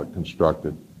was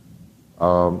constructed,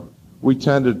 we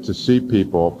tended to see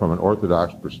people from an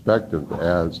Orthodox perspective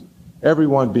as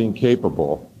everyone being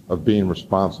capable of being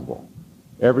responsible,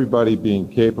 everybody being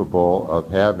capable of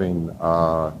having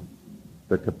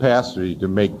the capacity to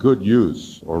make good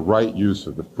use or right use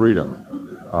of the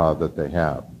freedom that they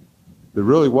have. There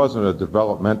really wasn't a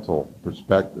developmental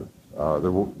perspective.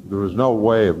 There was no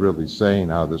way of really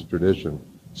saying out of this tradition,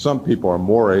 some people are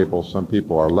more able, some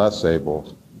people are less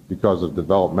able because of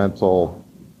developmental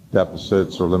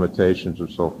deficits or limitations or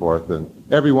so forth, and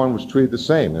everyone was treated the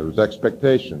same. There was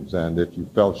expectations, and if you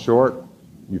fell short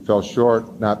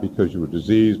not because you were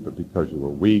diseased, but because you were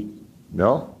weak.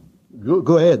 No?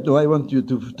 Go ahead. No, I want you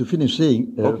to finish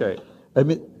saying. Okay. I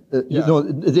mean, you know,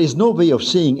 there's no way of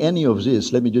saying any of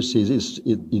this. Let me just say this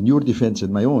in your defense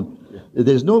and my own. Yeah.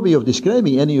 There's no way of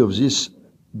describing any of this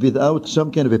without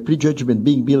some kind of a prejudgment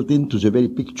being built into the very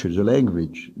picture, the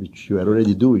language, which you are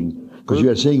already doing. Because you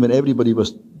are saying when everybody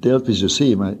was dealt with the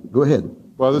same. Go ahead.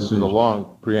 Well, this is a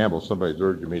long preamble. Somebody's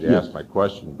urging me to ask my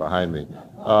question behind me.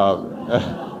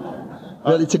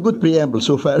 Well, it's a good preamble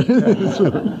so far.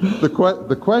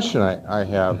 The question I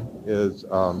have is,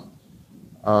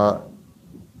 how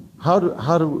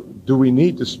do we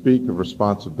need to speak of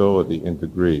responsibility in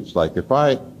degrees? Like, if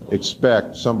I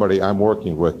expect somebody I'm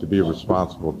working with to be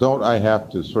responsible, don't I have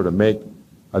to sort of make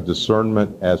a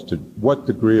discernment as to what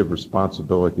degree of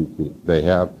responsibility they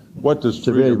have? What does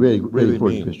freedom really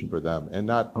mean question for them, and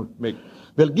not make...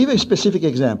 Well, give a specific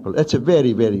example. That's a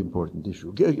very, very important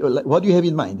issue. What do you have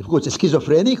in mind? Of course, a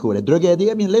schizophrenic or a drug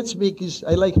addict. I mean, let's make this...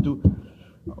 I like to...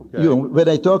 Okay. You know, when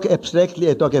I talk abstractly,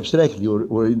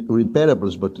 or in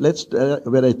parables. But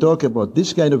when I talk about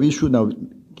this kind of issue now,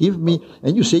 give me...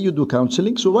 And you say you do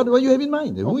counseling, so what do you have in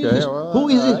mind? Who is this?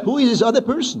 Who is this other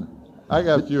person? I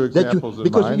got a few examples in mind.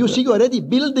 Because you see, you're already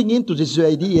building into this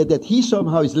idea that he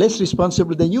somehow is less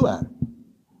responsible than you are.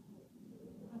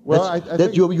 Well, I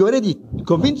think you already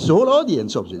convinced the whole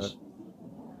audience of this.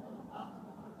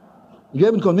 You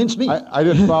haven't convinced me. I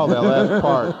didn't follow that last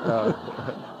part.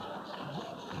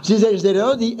 See, there's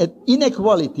already an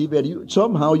inequality where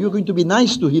somehow you're going to be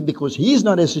nice to him because he's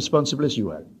not as responsible as you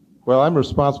are. Well, I'm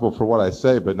responsible for what I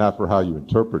say, but not for how you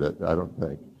interpret it, I don't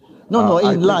think. No,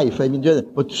 in life, I mean,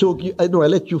 but so, I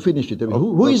let you finish it. I mean,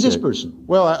 who is this person?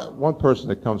 Well, one person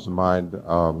that comes to mind,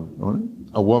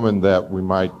 a woman that we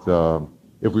might,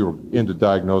 if we were into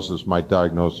diagnosis, might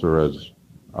diagnose her as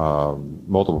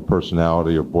multiple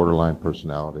personality or borderline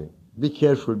personality. Be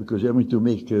careful because I'm going to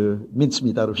make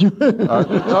mincemeat out of you.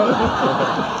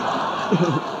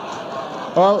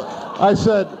 Well, I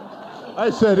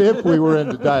said if we were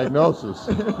into diagnosis.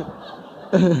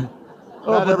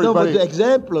 But the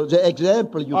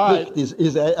example you picked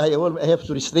is I have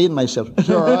to restrain myself.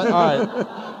 Sure. All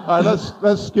right.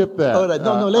 Let's skip that. All right.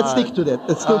 No. Let's stick to that.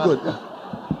 That's too good.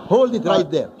 Hold it right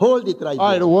there. Hold it right there.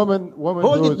 All right. A woman.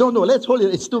 Hold it. No. Let's hold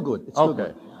it. It's too good. It's too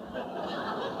good.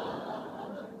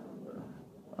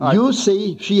 You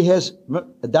say she has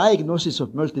a diagnosis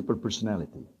of multiple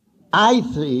personality. I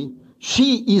say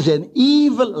she is an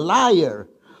evil liar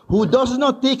who does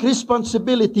not take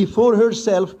responsibility for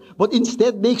herself, but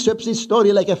instead makes up this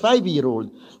story like a 5-year-old,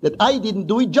 that I didn't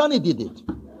do it, Johnny did it.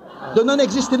 The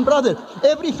non-existent brother.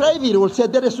 Every 5-year-old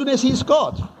said that as soon as he's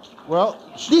caught. Well,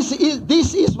 this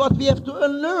is what we have to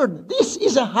unlearn. This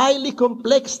is a highly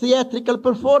complex theatrical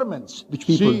performance, which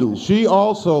people do. She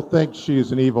also thinks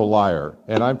she's an evil liar,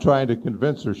 and I'm trying to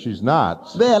convince her she's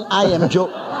not. Well, I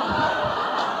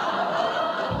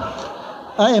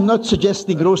am not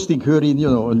suggesting roasting her in,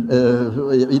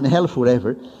 in hell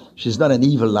forever. She's not an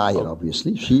evil liar,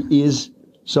 obviously. She is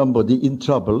somebody in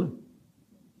trouble,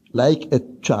 like a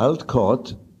child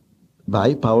caught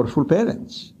by powerful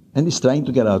parents, and is trying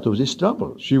to get out of this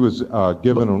trouble. She was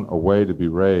given a way to be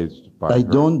raised by I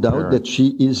don't doubt parents. that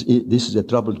she is. This is a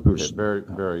troubled person. Okay, very,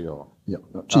 very ill. Yeah,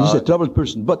 she is a troubled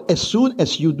person. But as soon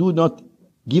as you do not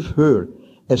give her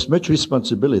as much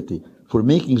responsibility for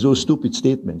making those stupid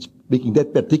statements, making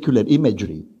that particular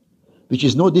imagery, which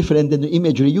is no different than the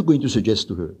imagery you're going to suggest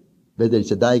to her, whether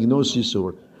it's a diagnosis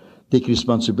or take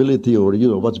responsibility or,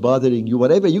 what's bothering you,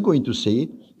 whatever you're going to say,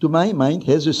 to my mind,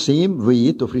 has the same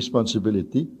weight of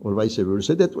responsibility, or vice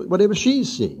versa, that whatever she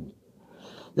is saying.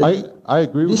 I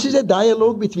agree with This is a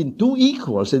dialogue between two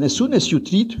equals, and as soon as you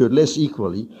treat her less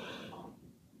equally,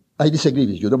 I disagree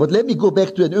with you. But let me go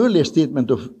back to an earlier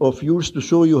statement of yours to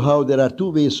show you how there are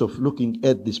two ways of looking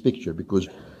at this picture, because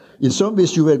in some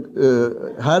ways you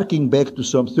were harking back to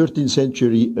some 13th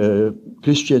century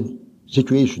Christian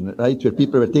situation, right, where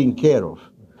people were taken care of.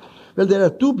 Well, there are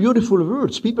two beautiful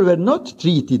words. People were not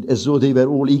treated as though they were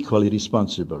all equally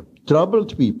responsible.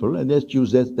 Troubled people, and let's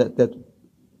use that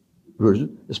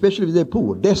version, especially if they're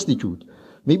poor, destitute.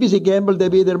 Maybe they gambled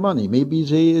away their money. Maybe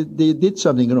they did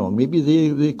something wrong. Maybe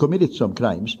they committed some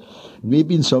crimes.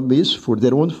 Maybe in some ways, for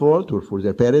their own fault or for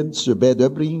their parents' bad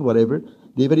upbringing, whatever,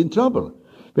 they were in trouble.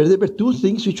 But there were two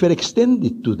things which were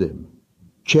extended to them.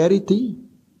 Charity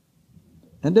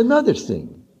and another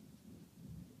thing,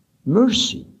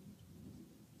 mercy.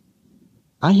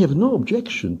 I have no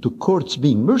objection to courts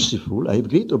being merciful. I have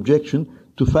great objection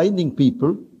to finding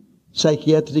people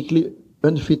psychiatrically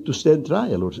unfit to stand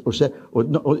trial,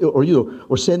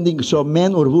 or sending some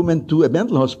man or woman to a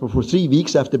mental hospital for 3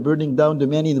 weeks after burning down the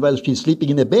man while she's sleeping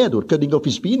in a bed, or cutting off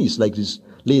his penis, like this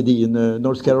lady in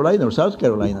North Carolina or South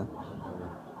Carolina,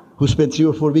 who spent 3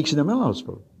 or 4 weeks in a mental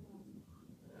hospital.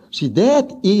 See,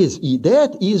 that is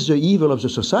the evil of the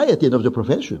society and of the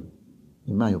profession,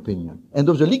 in my opinion, and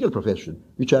of the legal profession,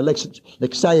 which are like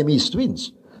Siamese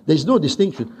twins. There's no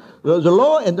distinction. The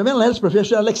law and the mental health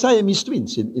profession are like Siamese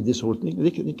twins in this whole thing.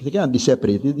 They can't be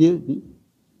separated.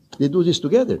 They do this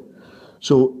together.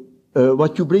 So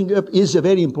what you bring up is a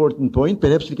very important point.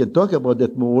 Perhaps we can talk about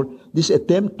that more. This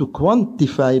attempt to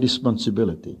quantify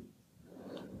responsibility.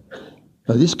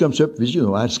 Now this comes up with,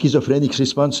 are schizophrenics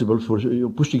responsible for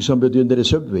pushing somebody under a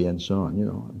subway and so on,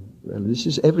 Well, this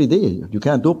is every day. You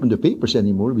can't open the papers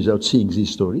anymore without seeing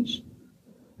these stories.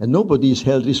 And nobody is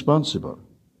held responsible.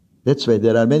 That's why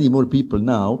there are many more people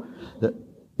now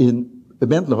in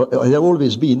mental. There have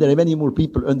always been. There are many more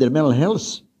people under mental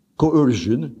health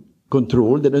coercion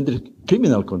control than under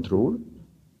criminal control.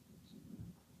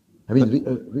 I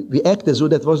mean, we act as though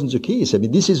that wasn't the case. I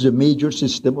mean, this is a major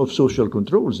system of social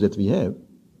controls that we have.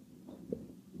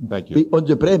 Thank you. On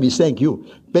the premise, thank you.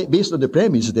 Based on the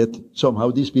premise that somehow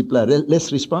these people are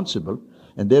less responsible,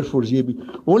 and therefore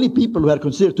only people who are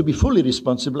considered to be fully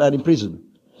responsible are in prison.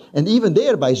 And even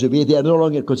there, by the way, they are no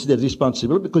longer considered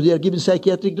responsible because they are given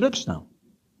psychiatric drugs now.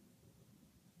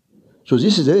 So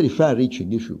this is a very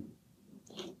far-reaching issue.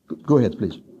 Go ahead,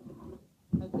 please.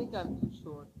 I think I'm too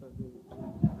short for the.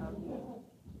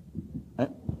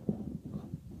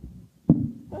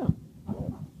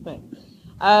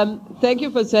 Thank you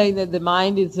for saying that the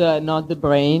mind is not the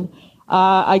brain.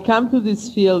 I come to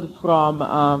this field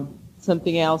from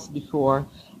something else before.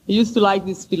 I used to like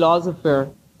this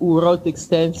philosopher who wrote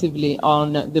extensively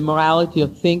on the morality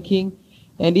of thinking,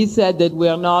 and he said that we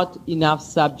are not enough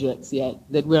subjects yet,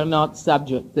 that we are not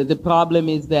subjects, that the problem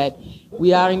is that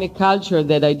we are in a culture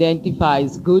that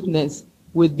identifies goodness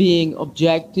with being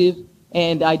objective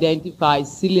and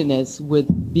identifies silliness with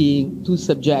being too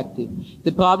subjective.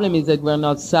 The problem is that we're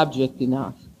not subject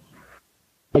enough.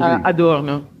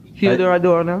 Adorno. Theodore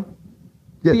Adorno?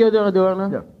 Yes. Theodore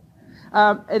Adorno?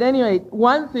 Yeah. At any rate,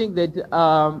 one thing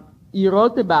that he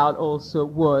wrote about also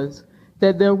was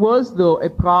that there was, though, a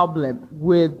problem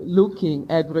with looking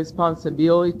at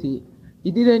responsibility.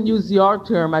 He didn't use your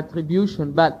term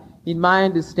attribution, but in my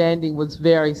understanding was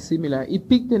very similar. He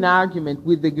picked an argument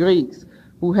with the Greeks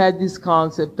who had this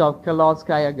concept of kalos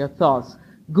kai agathos,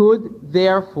 good,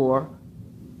 therefore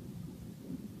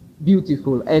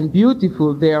beautiful, and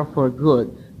beautiful, therefore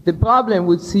good. The problem,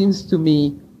 which seems to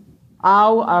me,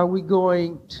 how are we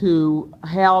going to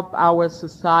help our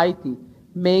society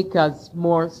make us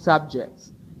more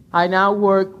subjects? I now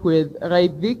work with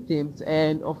rape victims,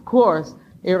 and of course,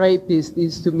 a rapist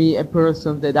is to me a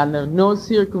person that under no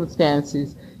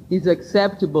circumstances is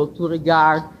acceptable to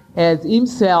regard as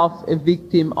himself a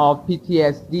victim of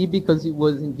PTSD because he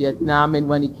was in Vietnam, and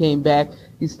when he came back,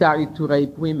 he started to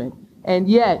rape women. And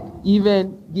yet,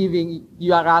 even giving,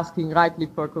 you are asking rightly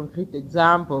for concrete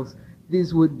examples,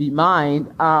 this would be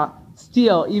mine.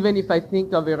 Still, even if I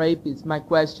think of a rapist, my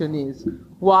question is,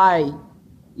 why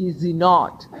is he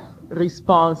not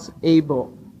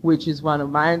responsible, which is one of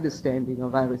my understanding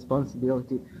of our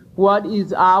responsibility? What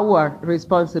is our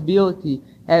responsibility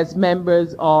as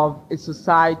members of a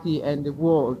society and the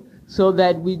world so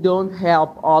that we don't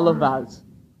help all of us?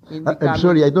 I'm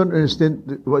sorry, I don't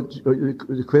understand what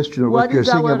the question or what you're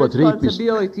saying about rapists. What is our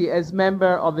responsibility as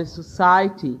member of a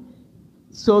society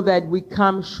so that we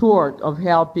come short of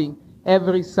helping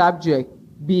every subject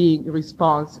being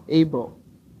responsible?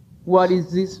 What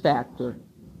is this factor?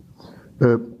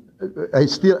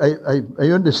 I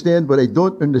understand, but I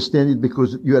don't understand it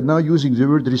because you are now using the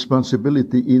word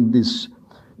responsibility in this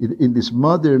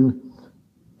modern,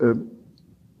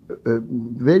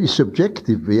 very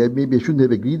subjective way. Maybe I shouldn't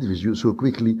have agreed with you so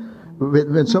quickly.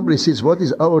 When somebody says, what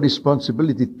is our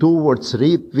responsibility towards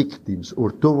rape victims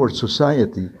or towards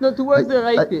society? No, towards the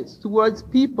rapists, towards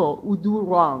people who do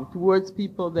wrong, towards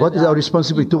people that what is our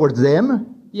responsibility evil. Towards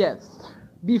them? Yes.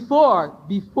 Before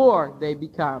they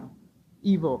become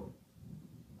evil.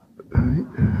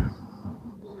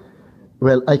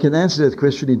 Well, I can answer that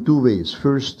question in two ways.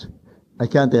 First, I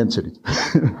can't answer it.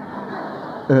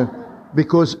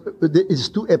 Because it's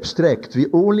too abstract. We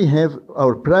only have,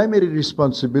 our primary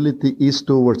responsibility is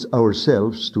towards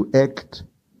ourselves to act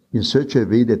in such a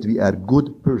way that we are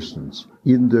good persons,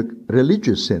 in the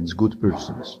religious sense, good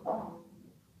persons.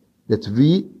 That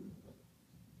we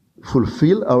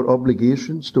fulfill our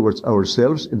obligations towards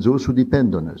ourselves and those who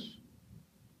depend on us.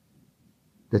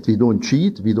 That we don't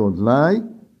cheat, we don't lie,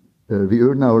 we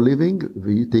earn our living,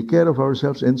 we take care of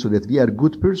ourselves, and so that we are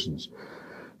good persons.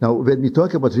 Now, when we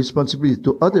talk about responsibility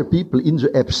to other people in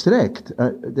the abstract,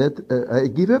 I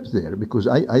give up there, because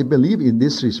I believe in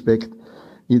this respect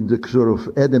in the sort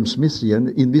of Adam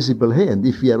Smithian invisible hand.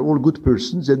 If we are all good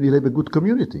persons, then we'll have a good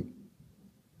community.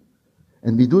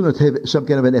 And we do not have some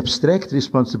kind of an abstract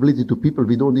responsibility to people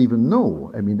we don't even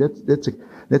know. I mean,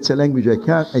 that's a language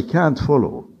I can't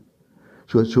follow.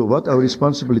 So what our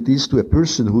responsibility is to a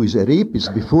person who is a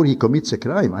rapist before he commits a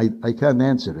crime, I can't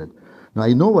answer that. Now,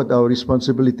 I know what our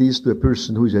responsibility is to a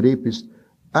person who is a rapist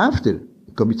after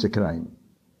he commits a crime.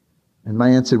 And my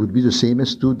answer would be the same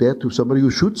as to that to somebody who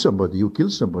shoots somebody, who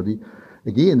kills somebody.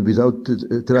 Again, without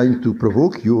trying to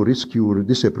provoke you or risk your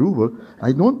disapproval,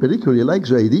 I don't particularly like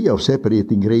the idea of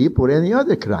separating rape or any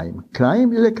other crime.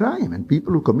 Crime is a crime, and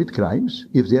people who commit crimes,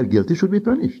 if they are guilty, should be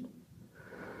punished.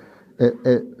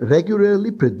 A regularly,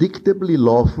 predictably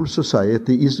lawful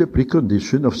society is a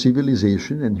precondition of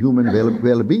civilization and human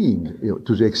well-being.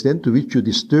 To the extent to which you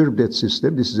disturb that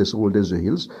system, this is as old as the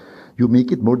hills, you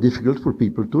make it more difficult for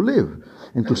people to live.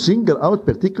 And to single out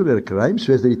particular crimes,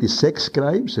 whether it is sex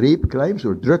crimes, rape crimes,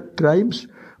 or drug crimes,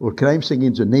 or crimes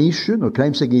against the nation, or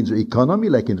crimes against the economy,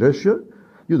 like in Russia,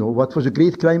 what was a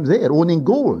great crime there? Owning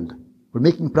gold, or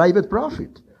making private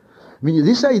profit. I mean,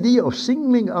 this idea of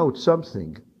singling out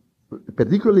something,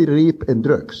 particularly rape and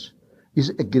drugs, is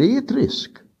a great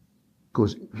risk.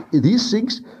 Because these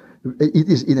things, it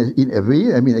is in a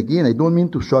way, I mean, again, I don't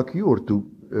mean to shock you or to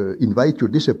invite your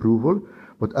disapproval,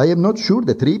 But I am not sure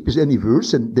that rape is any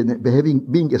worse than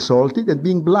being assaulted and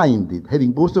being blinded,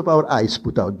 having both of our eyes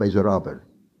put out by the robber.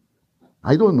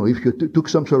 I don't know if you took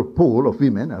some sort of poll of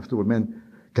women, after all men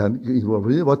can involve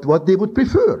in it, what they would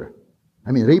prefer.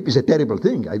 I mean, rape is a terrible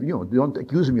thing. Don't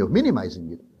accuse me of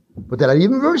minimizing it. But there are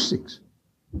even worse things.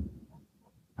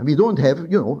 And we don't have,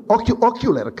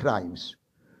 ocular crimes.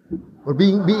 Or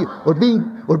being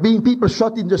people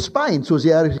shot in the spine so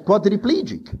they are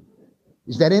quadriplegic.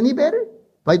 Is that any better?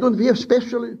 Why don't we have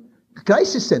special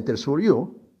crisis centers for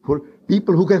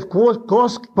people who have caused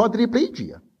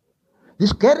quadriplegia?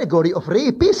 This category of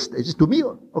rapists is to me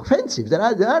offensive. There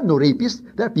are no rapists.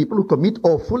 There are people who commit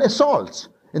awful assaults.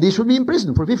 And they should be in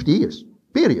prison for 50 years.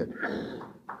 Period.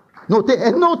 No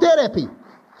therapy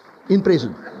in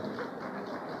prison.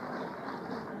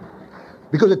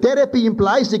 Because the therapy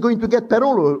implies they're going to get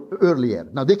parole earlier.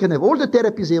 Now they can have all the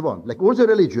therapies they want, like all the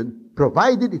religion,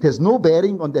 provided it has no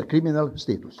bearing on their criminal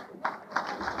status.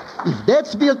 If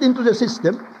that's built into the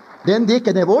system, then they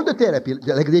can have all the therapy,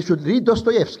 like they should read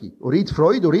Dostoevsky, or read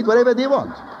Freud, or read whatever they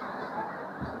want.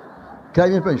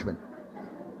 Crime and punishment.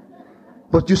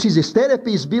 But you see, this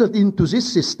therapy is built into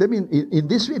this system in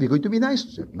this way. We're going to be nice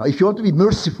to them. Now, if you want to be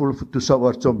merciful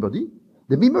towards somebody,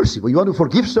 then be merciful. You want to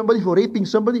forgive somebody for raping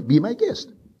somebody? Be my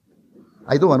guest.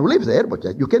 I don't want to live there, but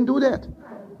you can do that.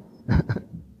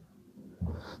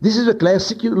 This is a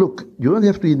classic. Look, you don't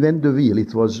have to invent the wheel.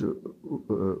 It was,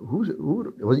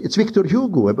 it's Victor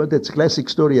Hugo, about that classic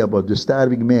story about the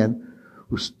starving man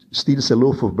who steals a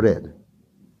loaf of bread.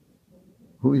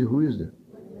 Who is that?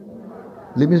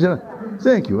 Les Miserables.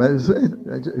 Thank you. I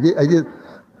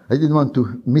didn't want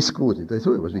to misquote it. I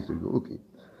thought it was Victor Hugo. Okay.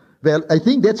 Well, I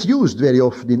think that's used very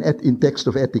often in text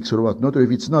of ethics or whatnot, or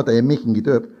if it's not, I am making it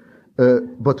up.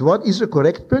 But what is the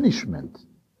correct punishment?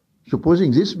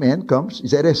 Supposing this man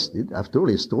is arrested, after all,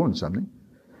 he's stolen something,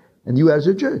 and you are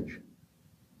the judge.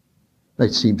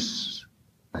 It seems,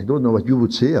 I don't know what you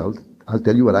would say, I'll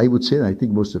tell you what I would say, and I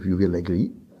think most of you will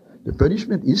agree. The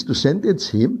punishment is to sentence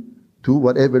him to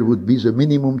whatever would be the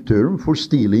minimum term for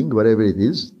stealing, whatever it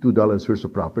is, $2 worth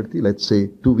of property, let's say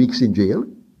 2 weeks in jail,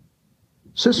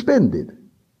 suspended.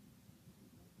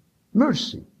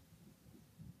 Mercy.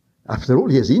 After all,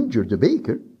 he has injured the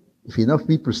baker. If enough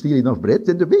people steal enough bread,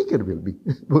 then the baker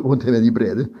won't have any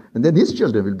bread, and then his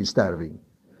children will be starving.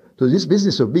 So this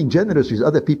business of being generous with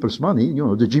other people's money,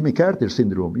 the Jimmy Carter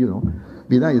syndrome,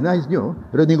 be nice,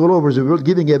 running all over the world,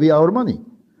 giving away our money.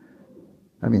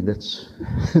 I mean, that's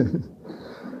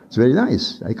it's very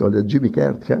nice. I call it Jimmy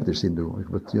Carter syndrome.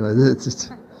 But it's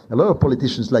a lot of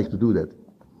politicians like to do that.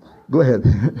 Go ahead.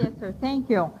 Yes, sir. Thank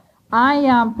you.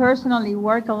 I personally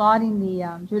work a lot in the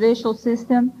judicial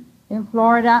system in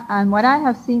Florida, and what I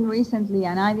have seen recently,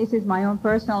 and this is my own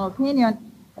personal opinion,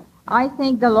 I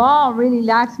think the law really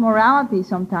lacks morality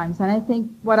sometimes. And I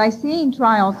think what I see in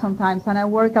trials sometimes, and I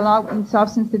work a lot in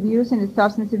substance abuse, in the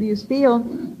substance abuse field,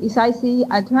 is I see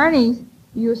attorneys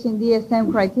using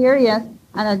DSM criteria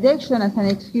and addiction as an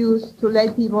excuse to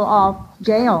let people off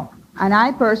jail. And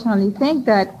I personally think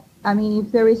that,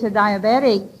 if there is a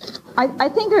diabetic, I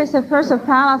think there is a first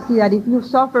fallacy that if you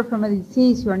suffer from a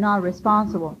disease, you're not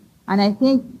responsible. And I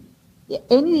think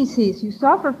any disease you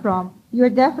suffer from, you're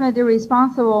definitely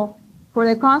responsible for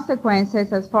the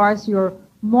consequences as far as your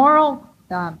moral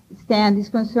stand is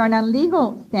concerned and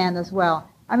legal stand as well.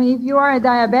 If you are a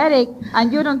diabetic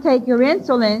and you don't take your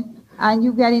insulin and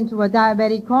you get into a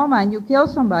diabetic coma and you kill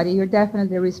somebody, you're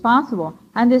definitely responsible.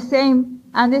 And the same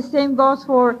goes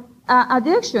for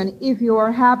addiction. If you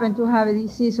happen to have a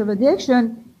disease of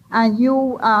addiction and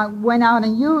you went out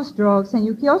and used drugs and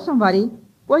you kill somebody,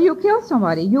 well, you killed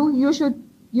somebody. You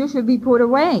should be put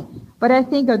away. But I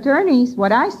think attorneys,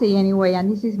 what I see anyway, and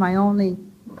this is my only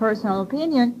personal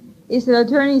opinion, is that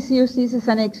attorneys use this as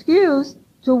an excuse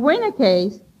to win a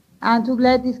case and to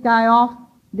let this guy off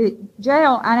the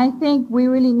jail. And I think we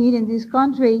really need in this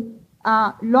country,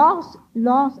 attorneys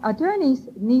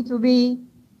need to be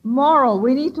moral.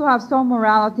 We need to have some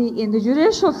morality in the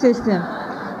judicial system.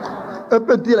 Up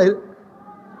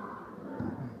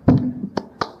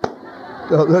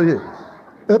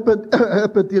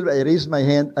until I raised my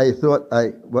hand, I thought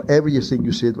everything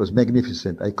you said was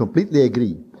magnificent. I completely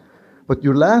agree. But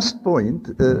your last point,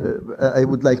 I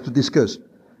would like to discuss.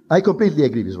 I completely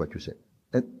agree with what you said.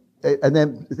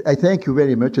 And I thank you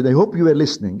very much, and I hope you are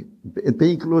listening and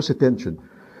paying close attention.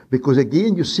 Because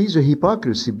again, you see the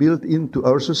hypocrisy built into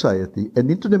our society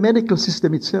and into the medical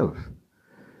system itself.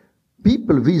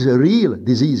 People with real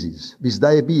diseases, with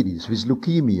diabetes, with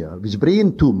leukemia, with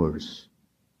brain tumors,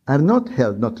 are not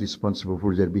held not responsible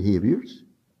for their behaviors.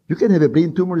 You can have a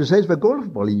brain tumor the size of a golf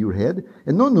ball in your head,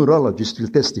 and no neurologist will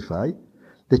testify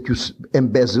that you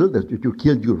embezzled, that you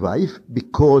killed your wife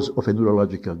because of a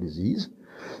neurological disease.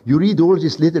 You read all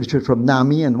this literature from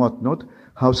NAMI and whatnot,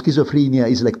 how schizophrenia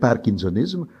is like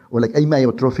Parkinsonism or like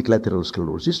amyotrophic lateral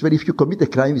sclerosis, where if you commit a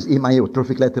crime with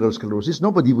amyotrophic lateral sclerosis,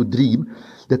 nobody would dream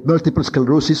that multiple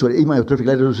sclerosis or amyotrophic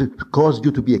lateral sclerosis caused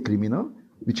you to be a criminal,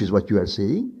 which is what you are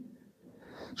saying.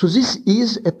 So this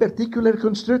is a particular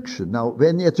construction. Now,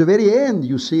 when at the very end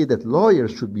you say that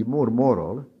lawyers should be more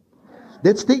moral,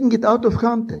 that's taking it out of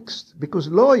context, because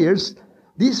lawyers,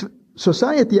 this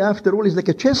society after all is like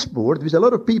a chessboard with a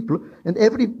lot of people, and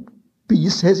every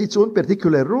piece has its own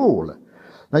particular role.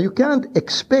 Now you can't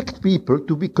expect people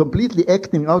to be completely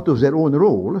acting out of their own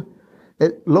role.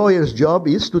 A lawyer's job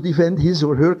is to defend his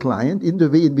or her client in the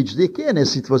way in which they can,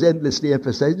 as it was endlessly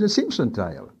emphasized in the Simpson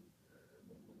trial.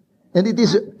 And it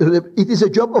is a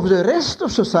job of the rest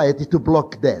of society to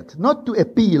block that, not to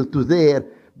appeal to their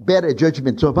better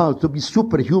judgment somehow to be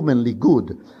superhumanly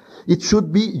good. It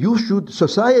should be,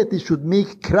 society should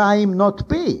make crime not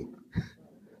pay.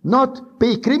 Not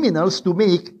pay criminals to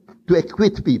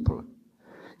acquit people.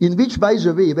 In which, by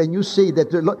the way, when you say that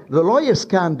the lawyers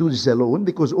can't do this alone,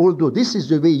 because although this is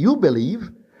the way you believe,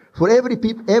 for every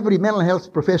mental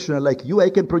health professional like you,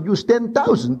 I can produce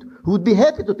 10,000 who would be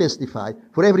happy to testify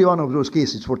for every one of those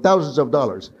cases for thousands of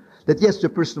dollars, that yes, the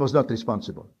person was not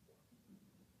responsible.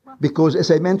 Because as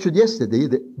I mentioned yesterday,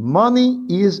 the money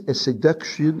is a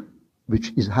seduction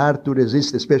which is hard to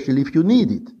resist, especially if you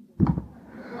need it.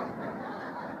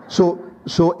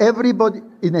 So everybody,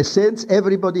 in a sense,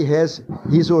 everybody has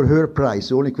his or her price.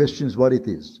 The only question is what it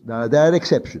is. Now, there are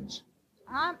exceptions.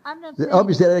 I'm not saying...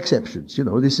 Obviously, there are exceptions. You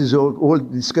know, this is all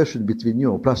discussion between, you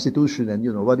know, prostitution and,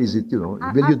 you know, what is it, you know.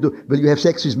 Will you have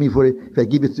sex with me if I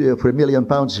give it for £1 million,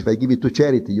 if I give it to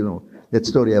charity, you know, that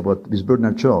story about this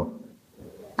Bernard Shaw.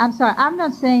 I'm sorry, I'm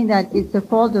not saying that it's the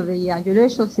fault of the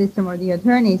judicial system or the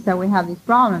attorneys that we have these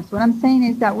problems. What I'm saying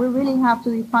is that we really have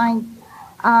to define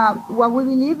what we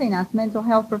believe in as mental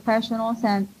health professionals.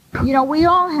 And, you know, we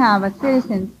all have, as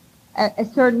citizens, a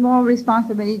certain moral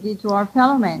responsibility to our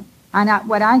fellow men. And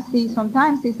what I see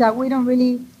sometimes is that we don't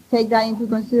really take that into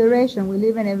consideration. We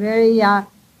live in a very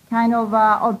kind of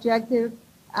objective...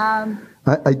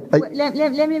 Let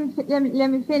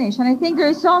me finish. And I think there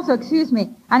is also,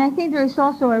 and I think there is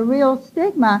also a real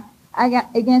stigma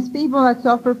against people that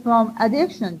suffer from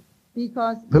addiction.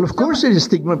 Because... Well, of course there is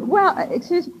stigma. Well,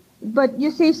 but you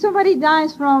see, if somebody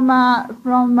dies from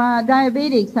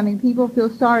diabetes, I mean, people feel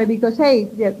sorry because, hey,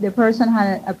 the person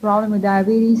had a problem with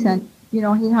diabetes and, you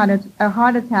know, he had a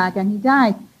heart attack and he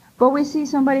died. But we see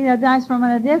somebody that dies from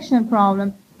an addiction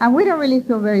problem, and we don't really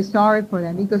feel very sorry for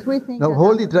them because we think... Now,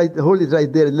 hold it right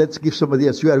there and let's give somebody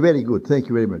else. You are very good. Thank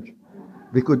you very much.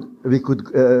 We could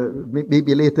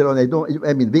maybe later on,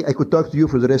 I could talk to you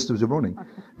for the rest of the morning.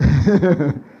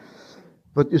 Okay.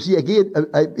 But you see, again,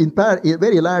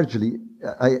 very largely,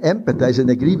 I empathize and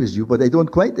agree with you, but I don't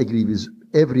quite agree with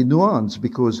every nuance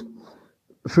because,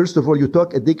 first of all, you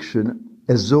talk addiction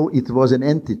as though it was an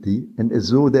entity and as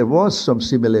though there was some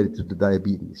similarity to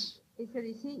diabetes. It's a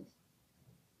disease.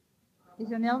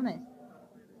 It's an illness.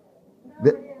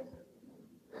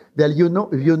 Well, you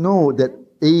know that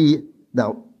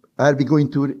now, we are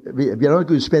not going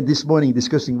to spend this morning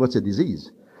discussing what's a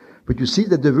disease, but you see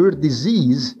that the word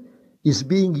disease is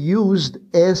being used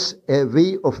as a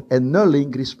way of annulling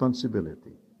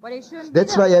responsibility. But it shouldn't.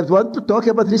 That's why I want to talk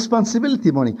about responsibility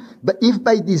morning. But if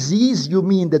by disease you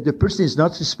mean that the person is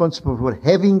not responsible for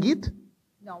having it,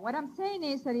 no, what I'm saying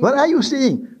is that... What are you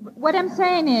saying? What I'm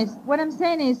saying is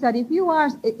that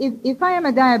if I am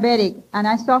a diabetic and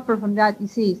I suffer from that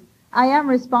disease, I am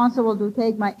responsible to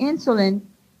take my insulin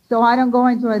so I don't go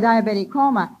into a diabetic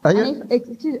coma. And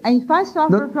if I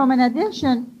suffer from an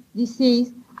addiction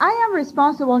disease, I am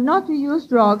responsible not to use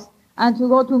drugs and to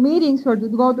go to meetings or to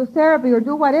go to therapy or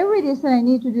do whatever it is that I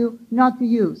need to do not to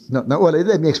use. No, well,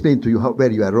 let me explain to you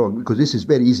where you are wrong, because this is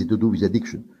very easy to do with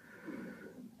addiction.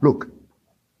 Look,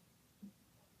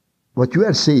 what you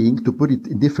are saying, to put it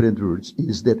in different words,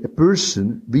 is that a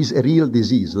person with a real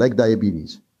disease like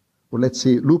diabetes, or let's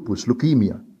say lupus,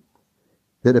 leukemia,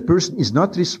 that a person is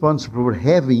not responsible for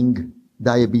having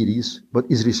diabetes, but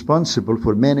is responsible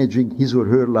for managing his or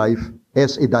her life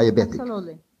as a diabetic.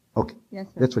 Absolutely. Okay. Yes,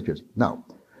 sir. That's what you're saying. Now,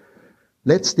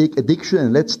 let's take addiction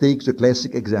and let's take the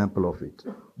classic example of it.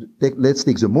 Let's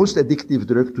take the most addictive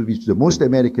drug to which the most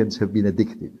Americans have been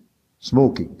addicted,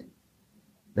 smoking.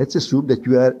 Let's assume that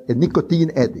you are a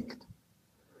nicotine addict.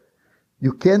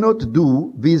 You cannot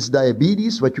do with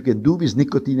diabetes what you can do with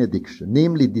nicotine addiction,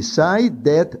 namely decide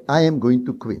that I am going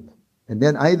to quit. And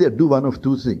then either do one of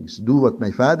two things. Do what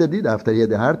my father did after he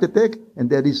had a heart attack, and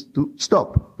that is to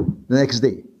stop the next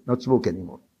day, not smoke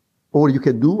anymore. Or you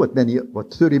can do what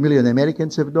 30 million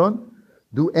Americans have done.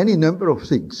 Do any number of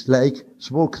things, like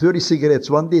smoke 30 cigarettes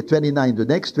one day, 29 the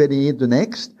next, 28 the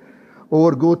next,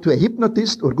 or go to a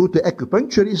hypnotist, or go to an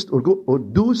acupuncturist, or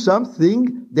do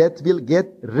something that will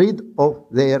get rid of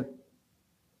their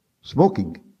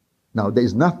smoking. Now, there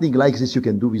is nothing like this you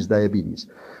can do with diabetes,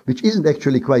 which isn't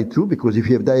actually quite true, because if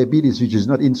you have diabetes which is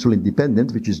not insulin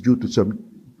dependent, which is due to some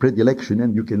predilection,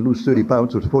 and you can lose 30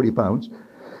 pounds or 40 pounds,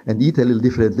 and eat a little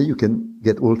differently, you can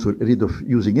get also rid of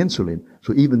using insulin.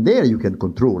 So even there you can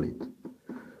control it.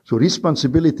 So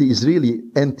responsibility is really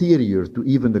anterior to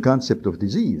even the concept of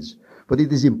disease. But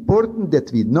it is important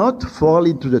that we not fall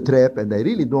into the trap, and I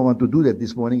really don't want to do that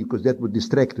this morning because that would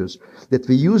distract us, that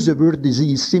we use the word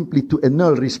disease simply to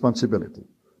annul responsibility.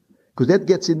 Because that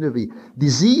gets in the way.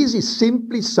 Disease is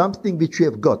simply something which you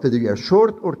have got, whether you are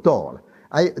short or tall.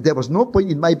 There was no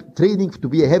point in my training to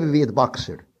be a heavyweight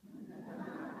boxer.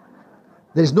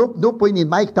 There's no point in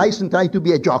Mike Tyson trying to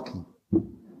be a jockey.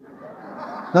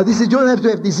 Now, you don't have to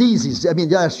have diseases. I mean,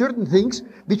 there are certain things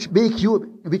which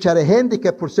are a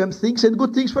handicap for some things and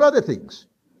good things for other things.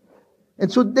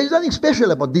 And so there's nothing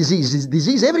special about disease.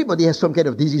 Everybody has some kind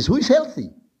of disease. Who is healthy?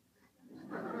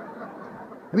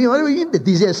 I mean, what do you mean that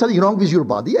there's something wrong with your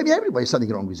body? I mean, everybody has something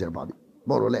wrong with their body,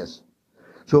 more or less.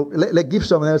 So let's give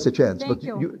someone else a chance.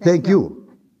 Thank you.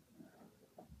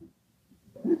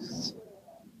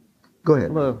 Go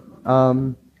ahead.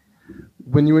 Hello.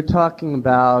 When you were talking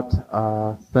about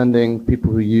sending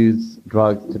people who use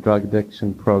drugs to drug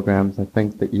addiction programs, I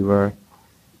think that you were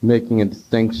making a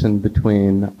distinction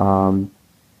between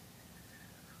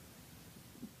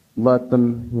let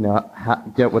them,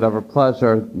 get whatever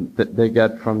pleasure that they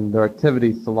get from their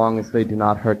activities, so long as they do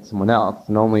not hurt someone else,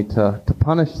 and only to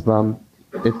punish them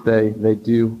if they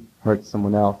do hurt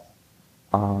someone else.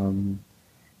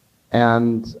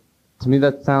 And to me,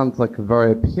 that sounds like a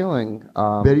very appealing.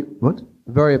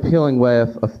 Very appealing way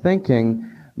of thinking.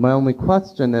 My only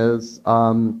question is,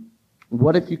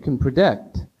 what if you can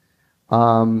predict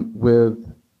with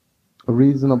a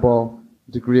reasonable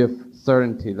degree of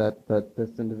certainty that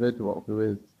this individual who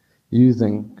is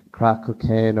using crack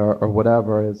cocaine or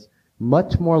whatever is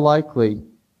much more likely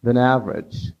than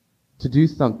average to do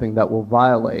something that will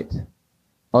violate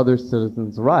other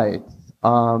citizens' rights?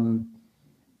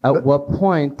 At what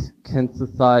point can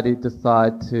society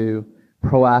decide to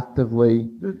proactively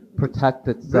protect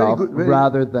itself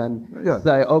rather than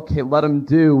say, okay, let them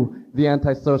do the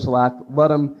antisocial act, let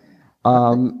them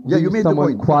do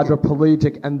someone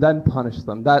quadriplegic and then punish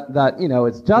them? That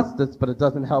it's justice, but it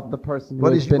doesn't help the person who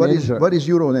has been injured. What is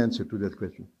your own answer to that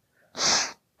question?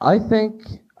 I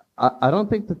don't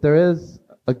think that there is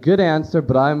a good answer,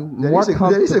 but I'm more comfortable.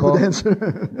 There is a good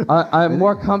answer. I'm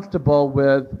more comfortable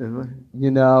with,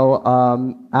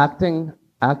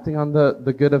 acting on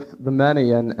the good of the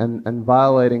many and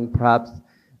violating perhaps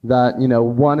that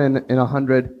 1 in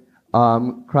 100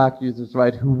 crack users,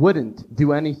 right, who wouldn't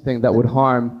do anything that would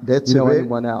harm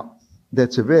anyone else.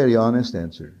 That's a very honest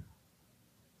answer.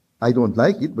 I don't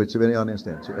like it, but it's a very honest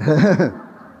answer.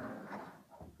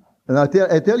 And I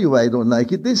tell you why I don't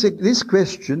like it. This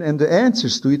question and the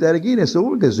answers to it are again as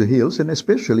old as the hills, and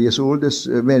especially as old as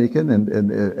American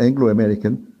and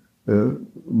Anglo-American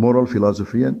moral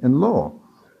philosophy and law.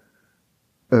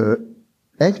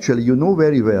 Actually, you know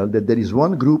very well that there is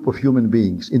one group of human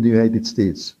beings in the United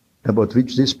States about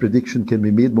which this prediction can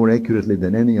be made more accurately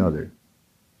than any other.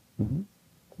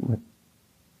 Mm-hmm.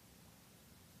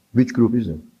 Which group is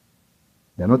it?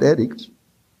 They're not addicts.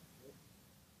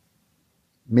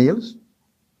 Males?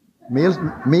 Males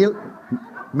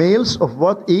of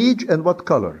what age and what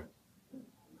color?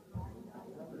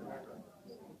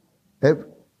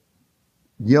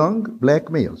 Young black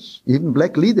males. Even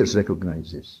black leaders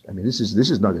recognize this. I mean, this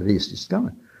is not a racist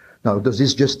comment. Now, does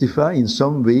this justify in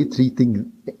some way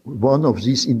treating one of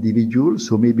these individuals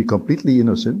who may be completely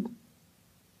innocent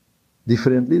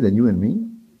differently than you and me?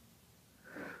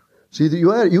 See,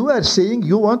 you are saying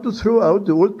you want to throw out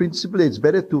the old principle, it's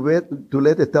better to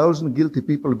let 1,000 guilty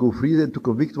people go free than to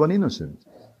convict one innocent.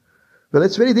 Well,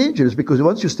 that's very dangerous, because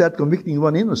once you start convicting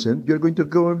one innocent, you're going to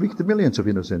go and convict millions of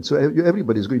innocents. So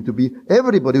everybody who's going to be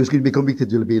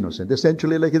convicted will be innocent,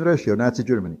 essentially like in Russia or Nazi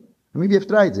Germany. I mean, we have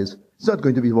tried this. It's not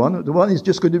going to be one. The one is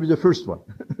just going to be the first one.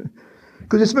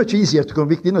 Because it's much easier to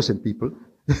convict innocent people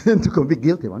than to convict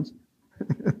guilty ones.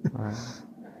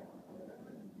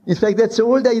 In fact, that's the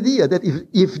old idea that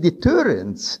if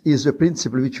deterrence is a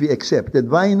principle which we accept, then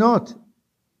why not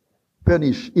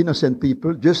punish innocent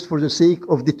people just for the sake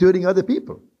of deterring other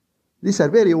people? These are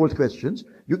very old questions.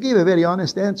 You gave a very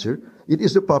honest answer. It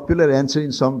is a popular answer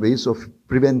in some ways of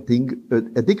preventing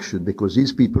addiction, because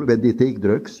these people, when they take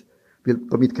drugs, will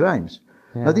commit crimes.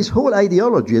 Yeah. Now, this whole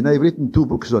ideology, and I've written 2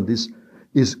 books on this,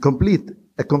 is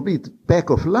a complete pack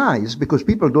of lies, because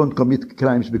people don't commit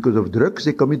crimes because of drugs,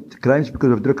 they commit crimes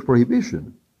because of drug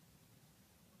prohibition.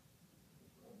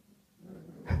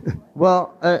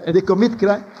 Well, they commit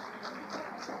crime.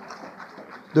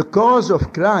 The cause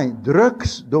of crime,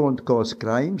 drugs don't cause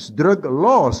crimes, drug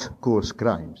laws cause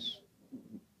crimes.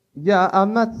 Yeah,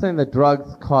 I'm not saying that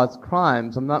drugs cause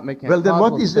crimes. I'm not making. Well, then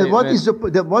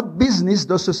what business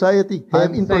does society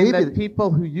have in prohibiting? I'm saying that people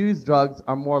who use drugs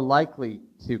are more likely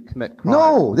to commit crimes.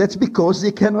 No, that's because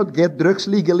they cannot get drugs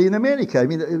legally in America. I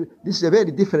mean, this is a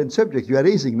very different subject you are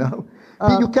raising now.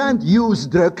 You can't use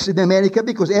drugs in America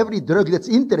because every drug that's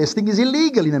interesting is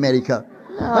illegal in America.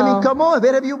 I mean, come on,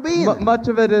 where have you been? Much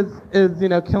of it is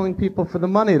killing people for the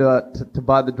money to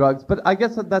buy the drugs. But I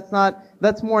guess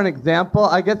that's more an example.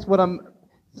 I guess what I'm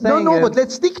saying is... but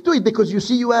let's stick to it, because you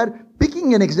see, you are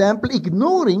picking an example,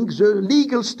 ignoring the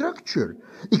legal structure,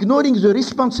 ignoring the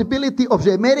responsibility of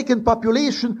the American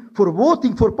population for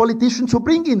voting for politicians who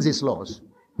bring in these laws.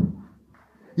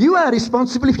 You are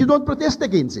responsible if you don't protest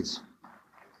against this.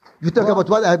 You talk about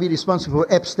what are we responsible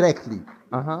for abstractly.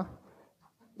 Uh-huh.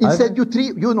 Instead,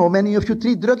 many of you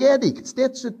treat drug addicts.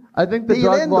 I think the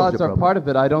drug laws are part of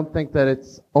it. I don't think that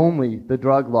it's only the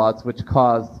drug laws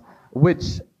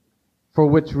for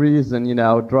which reason,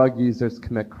 drug users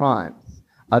commit crimes.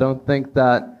 I don't think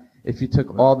that if you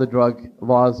took all the drug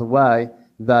laws away,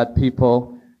 that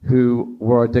people who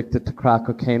were addicted to crack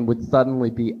cocaine would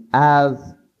suddenly be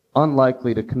as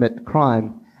unlikely to commit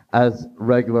crime as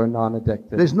regular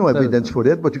non-addicted. There's no evidence for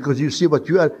that, but because you see what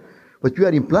you are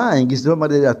implying is that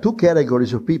there are 2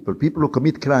 categories of people who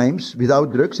commit crimes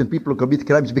without drugs and people who commit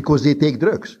crimes because they take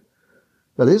drugs.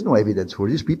 Well, there's no evidence for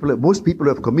this. Most people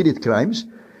who have committed crimes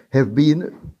have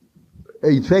been,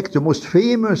 in fact, the most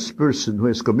famous person who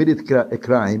has committed a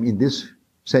crime in this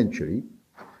century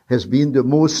has been the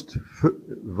most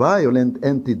violent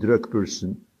anti-drug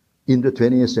person in the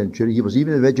 20th century. He was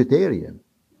even a vegetarian.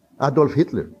 Adolf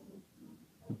Hitler.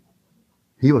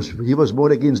 He was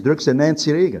more against drugs than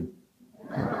Nancy Reagan.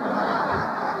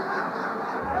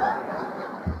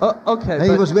 Okay.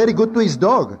 And he was very good to his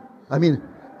dog. I mean,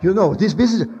 this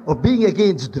business of being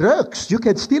against drugs, you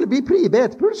can still be a pretty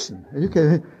bad person. You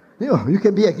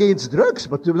can be against drugs,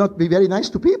 but do not be very nice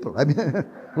to people. I mean,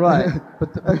 right.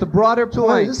 But the broader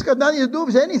point. So this got nothing to do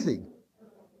with anything.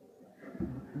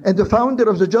 And the founder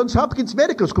of the Johns Hopkins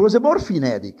Medical School was a morphine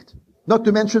addict. Not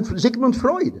to mention Sigmund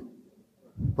Freud.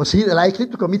 Was he likely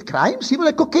to commit crimes? He was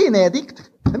a cocaine addict.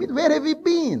 I mean, where have we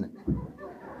been?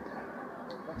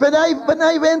 When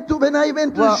I went to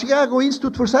the Chicago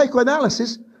Institute for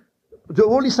Psychoanalysis, the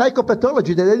only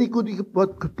psychopathology that any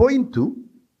could point to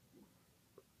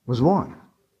was one.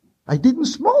 I didn't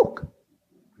smoke.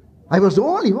 I was the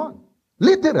only one.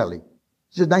 Literally.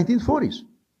 It's the 1940s.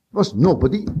 There was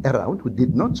nobody around who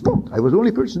did not smoke. I was the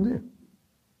only person there.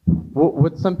 Well,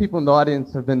 what some people in the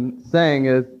audience have been saying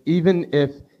is, even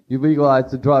if you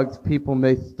legalize the drugs, people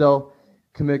may still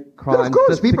commit crimes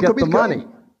just to get the money.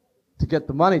 To get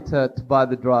the money to buy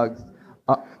the drugs.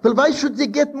 Well, why should they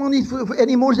get money for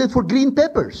any more than for green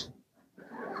peppers?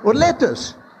 Or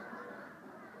lettuce?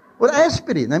 Or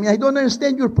aspirin? I mean, I don't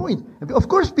understand your point. Of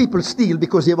course people steal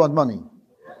because they want money.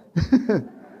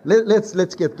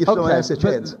 Let's give someone else a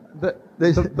chance.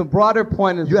 The broader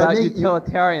point is about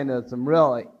utilitarianism,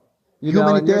 really.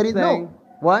 Humanitarian? No.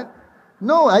 What?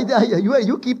 No,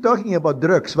 you keep talking about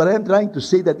drugs, but I'm trying to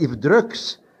say that if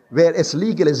drugs were as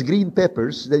legal as green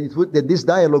peppers, then this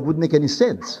dialogue wouldn't make any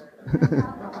sense.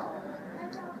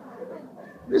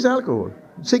 There's alcohol,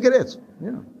 cigarettes.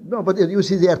 Yeah. No, but you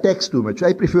see, they are taxed too much.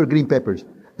 I prefer green peppers.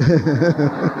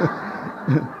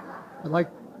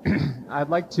 I'd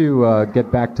like to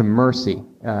get back to mercy,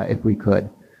 if we could,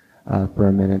 for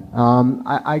a minute.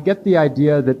 I get the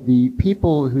idea that the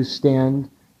people who stand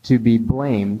to be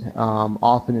blamed,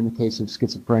 often in the case of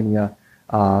schizophrenia,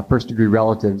 first-degree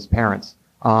relatives, parents,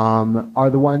 are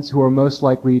the ones who are most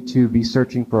likely to be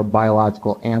searching for a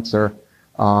biological answer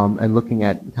and looking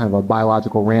at kind of a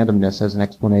biological randomness as an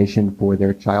explanation for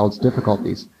their child's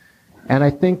difficulties. And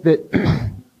I think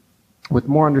that with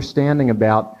more understanding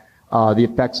about the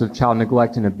effects of child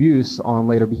neglect and abuse on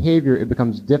later behavior, it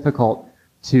becomes difficult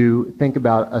to think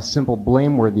about a simple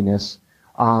blameworthiness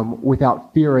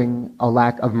without fearing a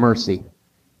lack of mercy.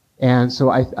 And so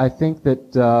I think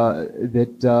that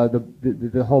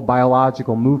the whole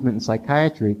biological movement in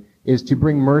psychiatry is to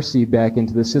bring mercy back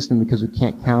into the system because we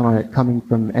can't count on it coming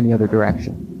from any other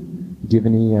direction. Do you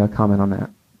have any comment on that?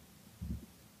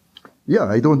 Yeah,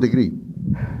 I don't agree.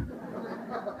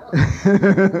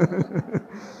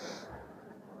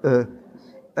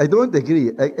 I don't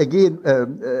agree. Again,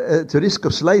 at the risk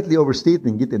of slightly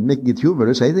overstating it and making it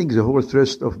humorous, I think the whole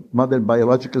thrust of modern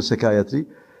biological psychiatry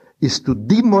is to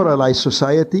demoralize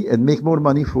society and make more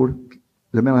money for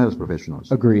the mental health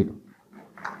professionals. Agreed.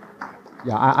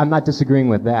 Yeah, I'm not disagreeing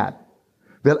with that.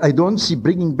 Well, I don't see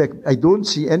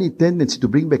any tendency to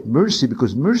bring back mercy,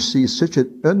 because mercy is such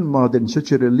an unmodern,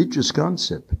 such a religious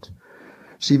concept.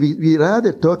 See, we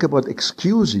rather talk about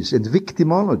excuses and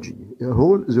victimology.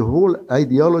 The whole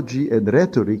ideology and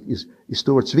rhetoric is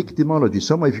towards victimology.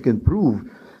 Somehow if you can prove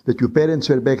that your parents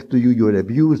were back to you, you were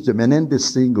abused, the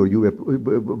Menendez thing, or you were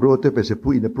brought up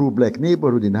in a poor black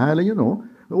neighborhood in Highland,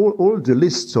 all the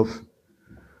lists of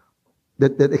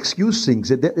that excuse things.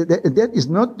 That is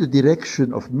not the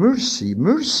direction of mercy.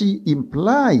 Mercy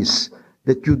implies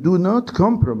that you do not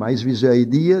compromise with the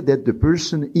idea that the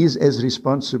person is as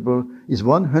responsible, is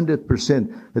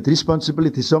 100%. That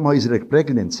responsibility somehow is like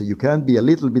pregnancy. You can't be a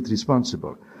little bit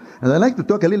responsible. And I'd like to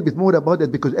talk a little bit more about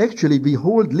that, because actually we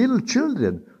hold little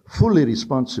children fully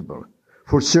responsible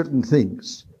for certain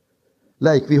things.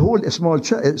 Like we hold a small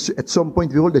child, at some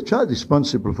point we hold a child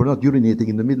responsible for not urinating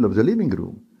in the middle of the living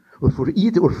room, or for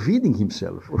eating or feeding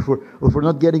himself, or for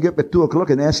not getting up at 2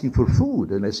 o'clock and asking for food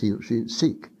unless she's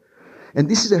sick. And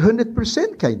this is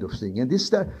 100% kind of thing.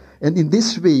 And in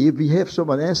this way, we have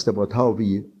someone asked about how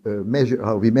we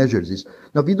measure this.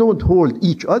 Now, we don't hold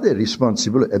each other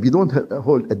responsible. We don't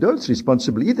hold adults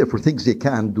responsible either for things they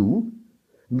can't do.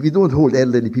 We don't hold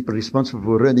elderly people responsible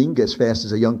for running as fast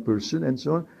as a young person and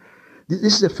so on.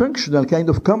 This is a functional kind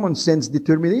of common sense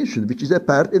determination, which is a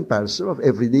part and parcel of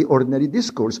everyday ordinary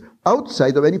discourse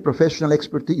outside of any professional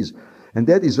expertise. And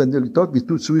that is when we talk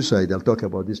with suicide, I'll talk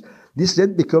about this. This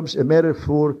then becomes a matter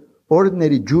for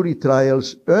ordinary jury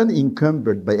trials,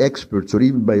 unencumbered by experts or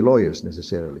even by lawyers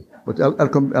necessarily. But I'll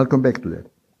come back to that.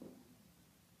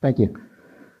 Thank you.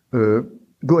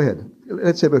 Go ahead.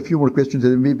 Let's have a few more questions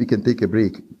and then maybe we can take a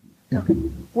break. Yeah.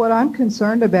 What I'm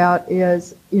concerned about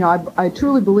is, I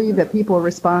truly believe that people are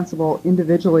responsible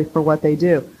individually for what they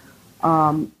do.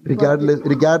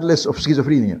 Regardless of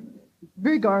schizophrenia.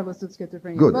 Regardless of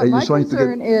schizophrenia. Good. But my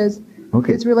concern is,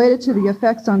 it's related to the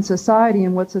effects on society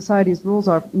and what society's rules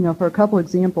are. For a couple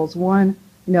examples. One,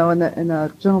 in the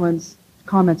gentleman's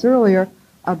comments earlier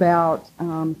about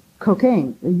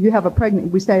cocaine. You have a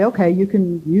pregnant. We say, okay, you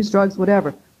can use drugs,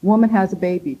 whatever. Woman has a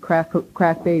baby, crack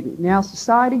baby. Now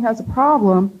society has a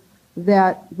problem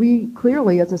that we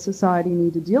clearly as a society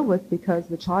need to deal with, because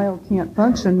the child can't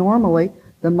function normally.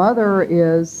 The mother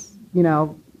is,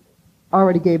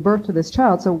 already gave birth to this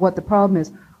child, so what the problem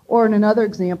is. Or in another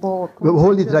example... Well,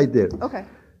 hold it right there. Okay.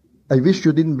 I wish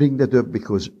you didn't bring that up,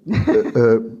 because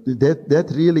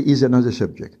that really is another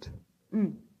subject.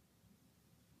 Mm.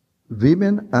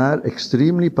 Women are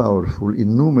extremely powerful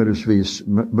in numerous ways,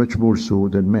 much more so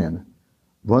than men.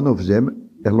 One of them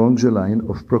along the line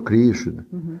of procreation.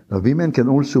 Mm-hmm. Now, women can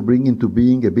also bring into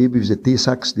being a baby with a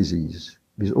Tay-Sachs disease,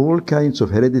 with all kinds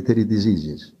of hereditary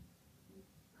diseases.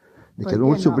 They can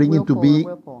also bring into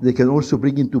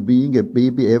being a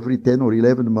baby every 10 or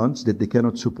 11 months that they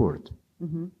cannot support.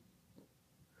 Mm-hmm.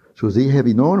 So they have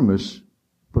enormous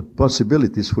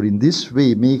possibilities for in this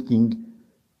way making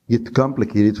it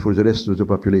complicated for the rest of the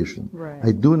population. Right.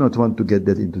 I do not want to get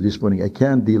that into this morning. I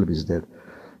can't deal with that.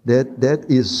 That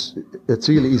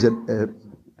really is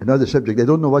another subject. I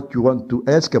don't know what you want to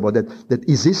ask about that. That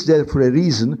is this there for a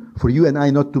reason for you and I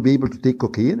not to be able to take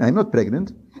cocaine? I'm not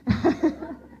pregnant.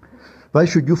 Why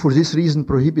should you, for this reason,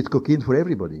 prohibit cocaine for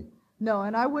everybody? No,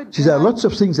 and I would... See, there are lots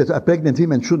of things that pregnant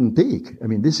women shouldn't take. I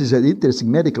mean, this is an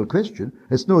interesting medical question.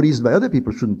 There's no reason why other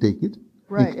people shouldn't take it.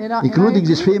 Right. Including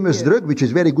this famous drug, which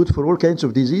is very good for all kinds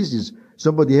of diseases.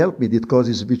 Somebody help me, that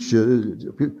causes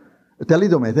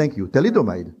thalidomide, thank you.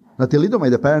 Thalidomide. Now,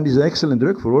 thalidomide apparently is an excellent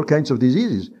drug for all kinds of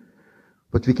diseases.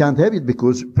 But we can't have it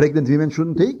because pregnant women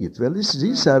shouldn't take it. Well,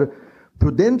 these are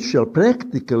prudential,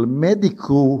 practical,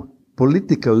 medical,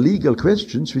 political, legal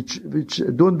questions which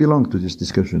don't belong to this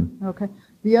discussion. Okay.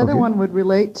 The other one would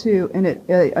relate to, and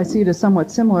I see it as somewhat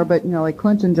similar, but, like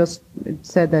Clinton just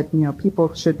said that,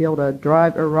 people should be able to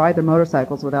drive or ride their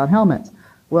motorcycles without helmets.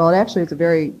 Well, it actually is a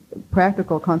very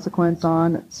practical consequence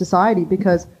on society,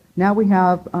 because now we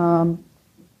have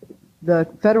the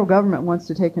federal government wants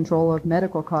to take control of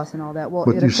medical costs and all that. Well,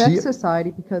 it affects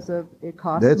society because it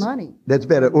costs money. That's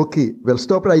better. Okay. Well,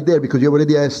 stop right there, because you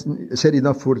already said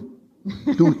enough for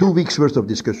two weeks worth of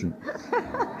discussion.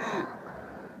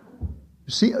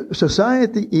 See,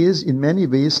 society is in many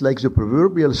ways like the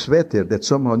proverbial sweater that's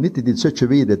somehow knitted in such a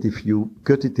way that if you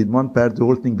cut it in one part, the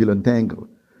whole thing will untangle.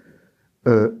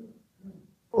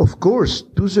 Of course,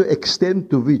 to the extent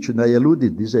to which, and I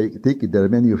alluded this, I take it there are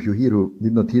many of you here who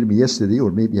did not hear me yesterday,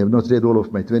 or maybe have not read all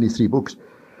of my 23 books,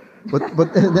 but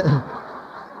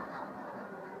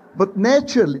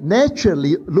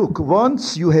naturally, look,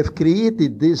 once you have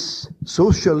created this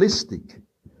socialistic,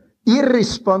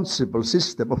 irresponsible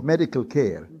system of medical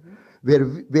care,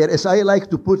 where, as I like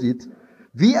to put it,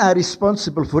 we are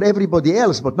responsible for everybody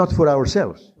else, but not for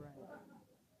ourselves.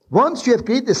 Once you have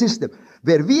created a system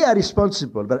where we are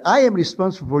responsible, where I am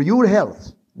responsible for your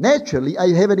health, naturally, I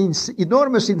have an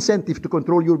enormous incentive to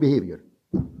control your behavior.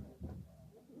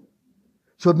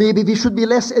 So maybe we should be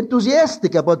less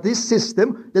enthusiastic about this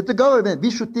system that the government,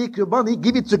 we should take your money,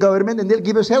 give it to the government, and they'll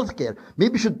give us health care.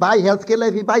 Maybe we should buy health care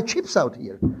like we buy chips out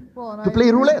here to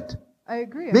play roulette. I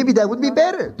agree. Maybe that would be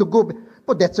better to go.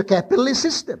 But that's a capitalist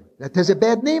system. That has a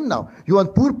bad name now. You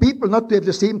want poor people not to have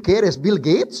the same care as Bill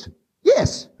Gates?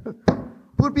 Yes.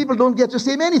 Poor people don't get the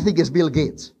same anything as Bill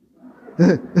Gates.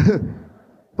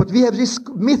 But we have this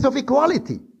myth of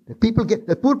equality.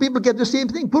 That poor people get the same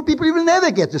thing. Poor people will never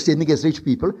get the same thing as rich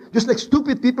people, just like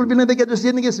stupid people will never get the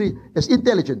same thing as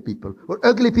intelligent people, or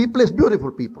ugly people as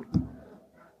beautiful people.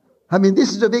 I mean,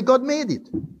 this is the way God made it.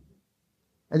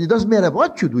 And it doesn't matter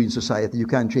what you do in society, you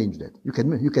can't change that. You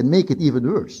can make it even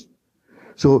worse.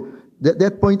 So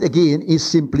that point again is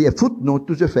simply a footnote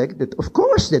to the fact that, of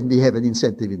course, then we have an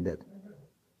incentive in that.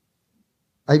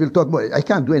 I will talk more. I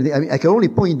can't do anything. I mean, I can only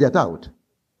point that out.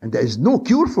 And there is no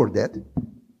cure for that,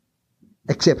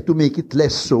 except to make it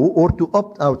less so or to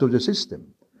opt out of the system.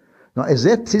 Now, as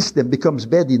that system becomes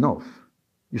bad enough,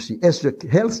 you see, as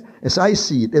I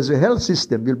see it, as the health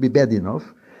system will be bad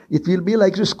enough, it will be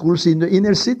like the schools in the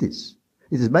inner cities.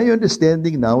 It is my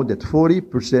understanding now that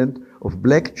 40% of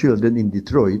black children in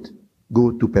Detroit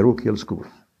go to parochial schools.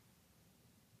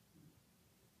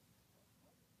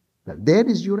 Now, that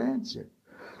is your answer.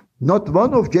 Not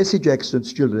one of Jesse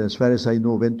Jackson's children, as far as I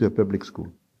know, went to a public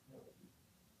school.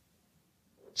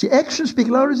 See, actions speak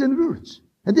louder than words.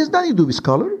 And there's nothing to do with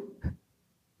color.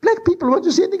 Black people want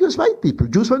the same thing as white people.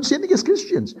 Jews want the same thing as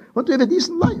Christians. Want to have a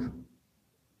decent life.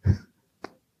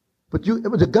 But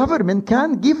the government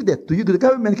can't give that to you. The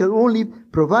government can only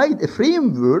provide a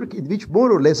framework in which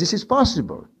more or less this is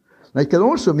possible. Now, it can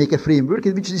also make a framework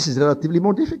in which this is relatively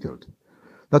more difficult.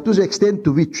 Now, to the extent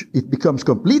to which it becomes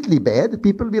completely bad,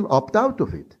 people will opt out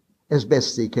of it as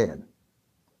best they can.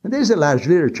 And there is a large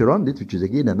literature on it, which is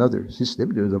again another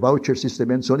system. There is a voucher system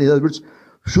and so on. In other words,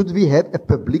 should we have a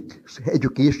public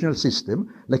educational system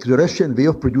like the Russian way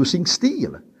of producing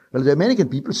steel? Well, the American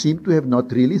people seem to have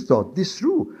not really thought this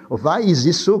through. Of why is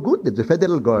this so good that the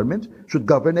federal government should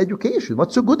govern education?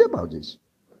 What's so good about this?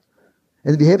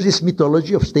 And we have this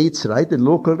mythology of states' rights and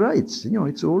local rights. You know,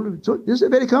 this is a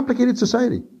very complicated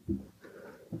society.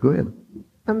 Go ahead.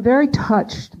 I'm very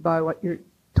touched by what you're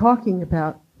talking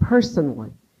about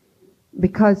personally,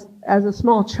 because as a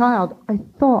small child, I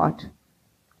thought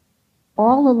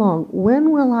all along,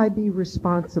 when will I be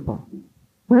responsible?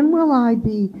 When will I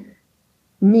be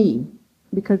me?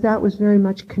 Because that was very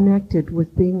much connected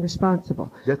with being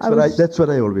responsible. That's what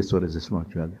I always thought as a small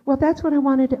child. Well, that's what I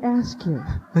wanted to ask you.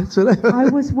 That's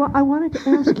what I wanted to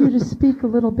ask you to speak a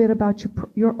little bit about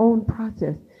your own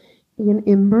process in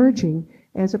emerging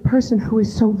as a person who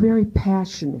is so very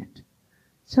passionate.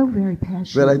 So very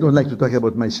passionate. Well, I don't like to talk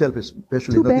about myself,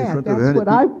 especially Too not in bad. front of That's what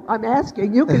I'm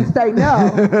asking. You can say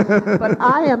no, but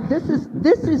I am.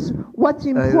 This is what's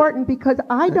important, because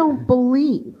I don't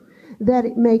believe that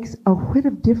it makes a whit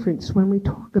of difference when we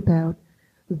talk about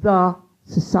the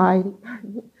society.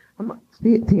 I'm a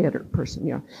theater person,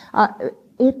 yeah.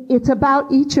 It's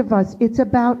about each of us. It's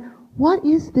about what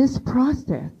is this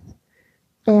process.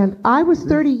 And I was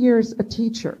 30 years a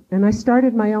teacher, and I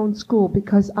started my own school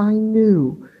because I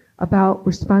knew about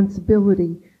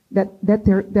responsibility, that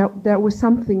there was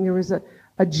something, there was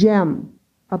a gem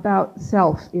about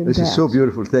self in that. This is so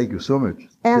beautiful. Thank you so much.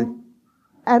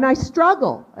 And I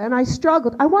struggled, and I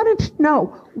struggled. I wanted to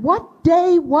know, what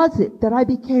day was it that I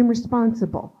became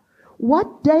responsible?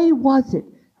 What day was it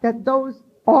that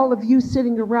all of you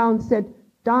sitting around said,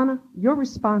 Donna, you're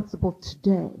responsible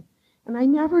today? And I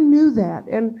never knew that.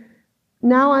 And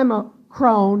now I'm a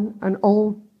crone, an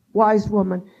old wise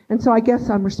woman, and so I guess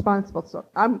I'm responsible. So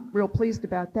I'm real pleased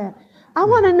about that. I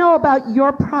want to know about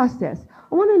your process.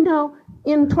 I want to know,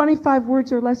 in 25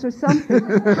 words or less or something,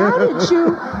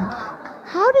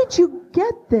 how did you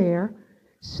get there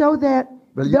so that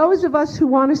those of us who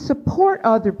want to support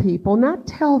other people, not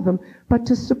tell them, but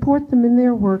to support them in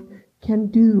their work, can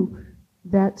do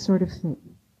that sort of thing?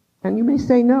 And you may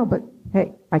say no, but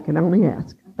hey, I can only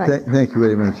ask. Thanks. Thank you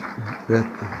very much.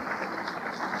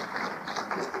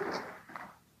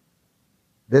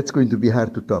 That's going to be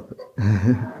hard to top.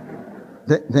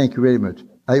 Thank you very much.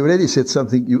 I already said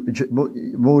something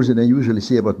more than I usually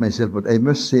say about myself, but I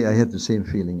must say I had the same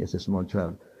feeling as a small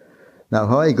child. Now,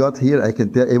 how I got here, I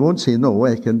can tell. I won't say no.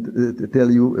 I can tell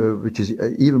you, which is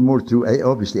even more true.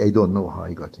 Obviously, I don't know how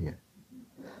I got here.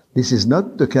 This is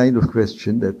not the kind of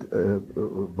question that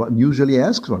one usually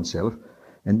asks oneself.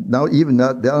 And now, even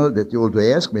now that you although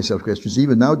I ask myself questions,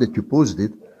 even now that you posed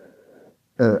it,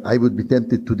 I would be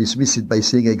tempted to dismiss it by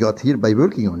saying I got here by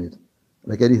working on it,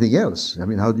 like anything else. I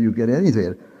mean, how do you get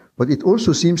anywhere? But it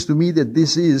also seems to me that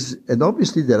this is, and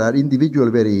obviously there are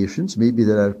individual variations. Maybe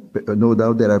there are, no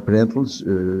doubt there are parental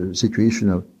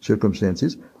situational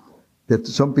circumstances that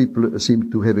some people seem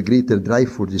to have a greater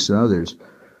drive for this than others.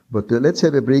 But let's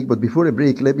have a break. But before a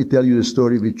break, let me tell you a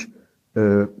story which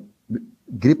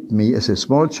gripped me as a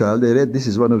small child. I read, this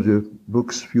is one of the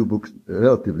books,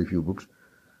 relatively few books.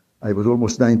 I was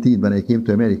almost 19 when I came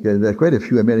to America, and there are quite a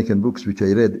few American books which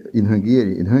I read in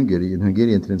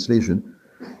Hungarian translation.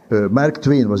 Mark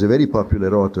Twain was a very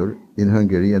popular author in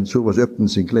Hungary, and so was Upton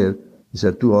Sinclair. These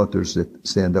are two authors that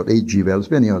stand out, H.G. Wells,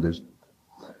 many others.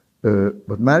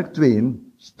 But Mark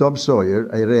Twain, Tom Sawyer,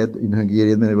 I read in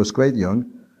Hungarian when I was quite young.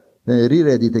 Then I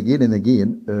reread it again and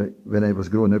again when I was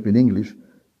growing up in English.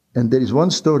 And there is one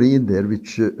story in there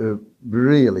which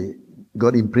really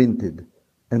got imprinted.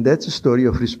 And that's a story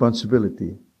of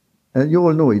responsibility. And you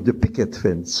all know it, the picket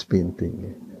fence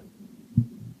painting.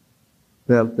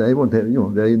 Well, I won't have,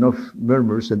 there are enough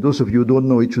murmurs, and those of you who don't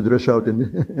know it should rush out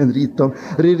and, and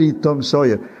reread Tom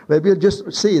Sawyer. But we'll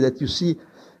just say that, you see,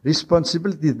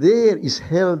 responsibility there is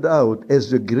held out as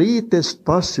the greatest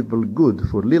possible good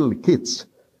for little kids,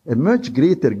 a much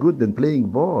greater good than playing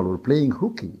ball or playing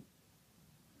hooky.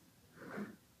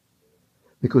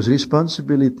 Because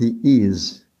responsibility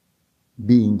is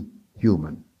being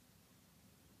human.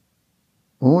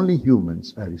 Only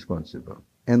humans are responsible,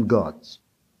 and gods.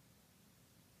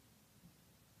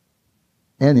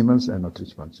 Animals are not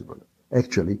responsible.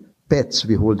 Actually, pets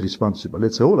we hold responsible.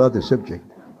 That's a whole other subject.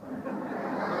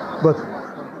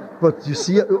 But you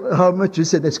see how much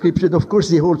is a description. Of course,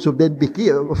 they also then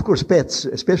became, of course, pets,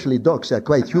 especially dogs, are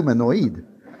quite humanoid.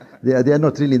 They are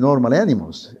not really normal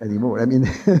animals anymore. I mean,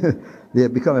 they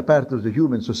have become a part of the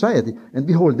human society, and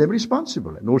we hold them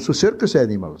responsible, and also circus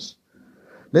animals.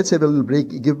 Let's have a little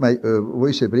break, give my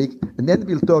voice a break, and then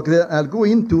we'll talk there. I'll go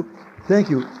into,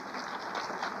 thank you.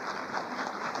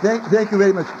 Thank you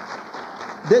very much.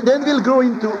 Then we'll go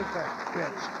into,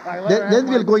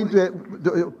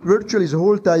 virtually the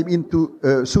whole time into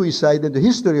suicide and the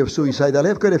history of suicide. I'll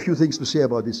have quite a few things to say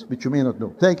about this, which you may not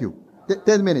know. Thank you.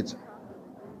 10 minutes.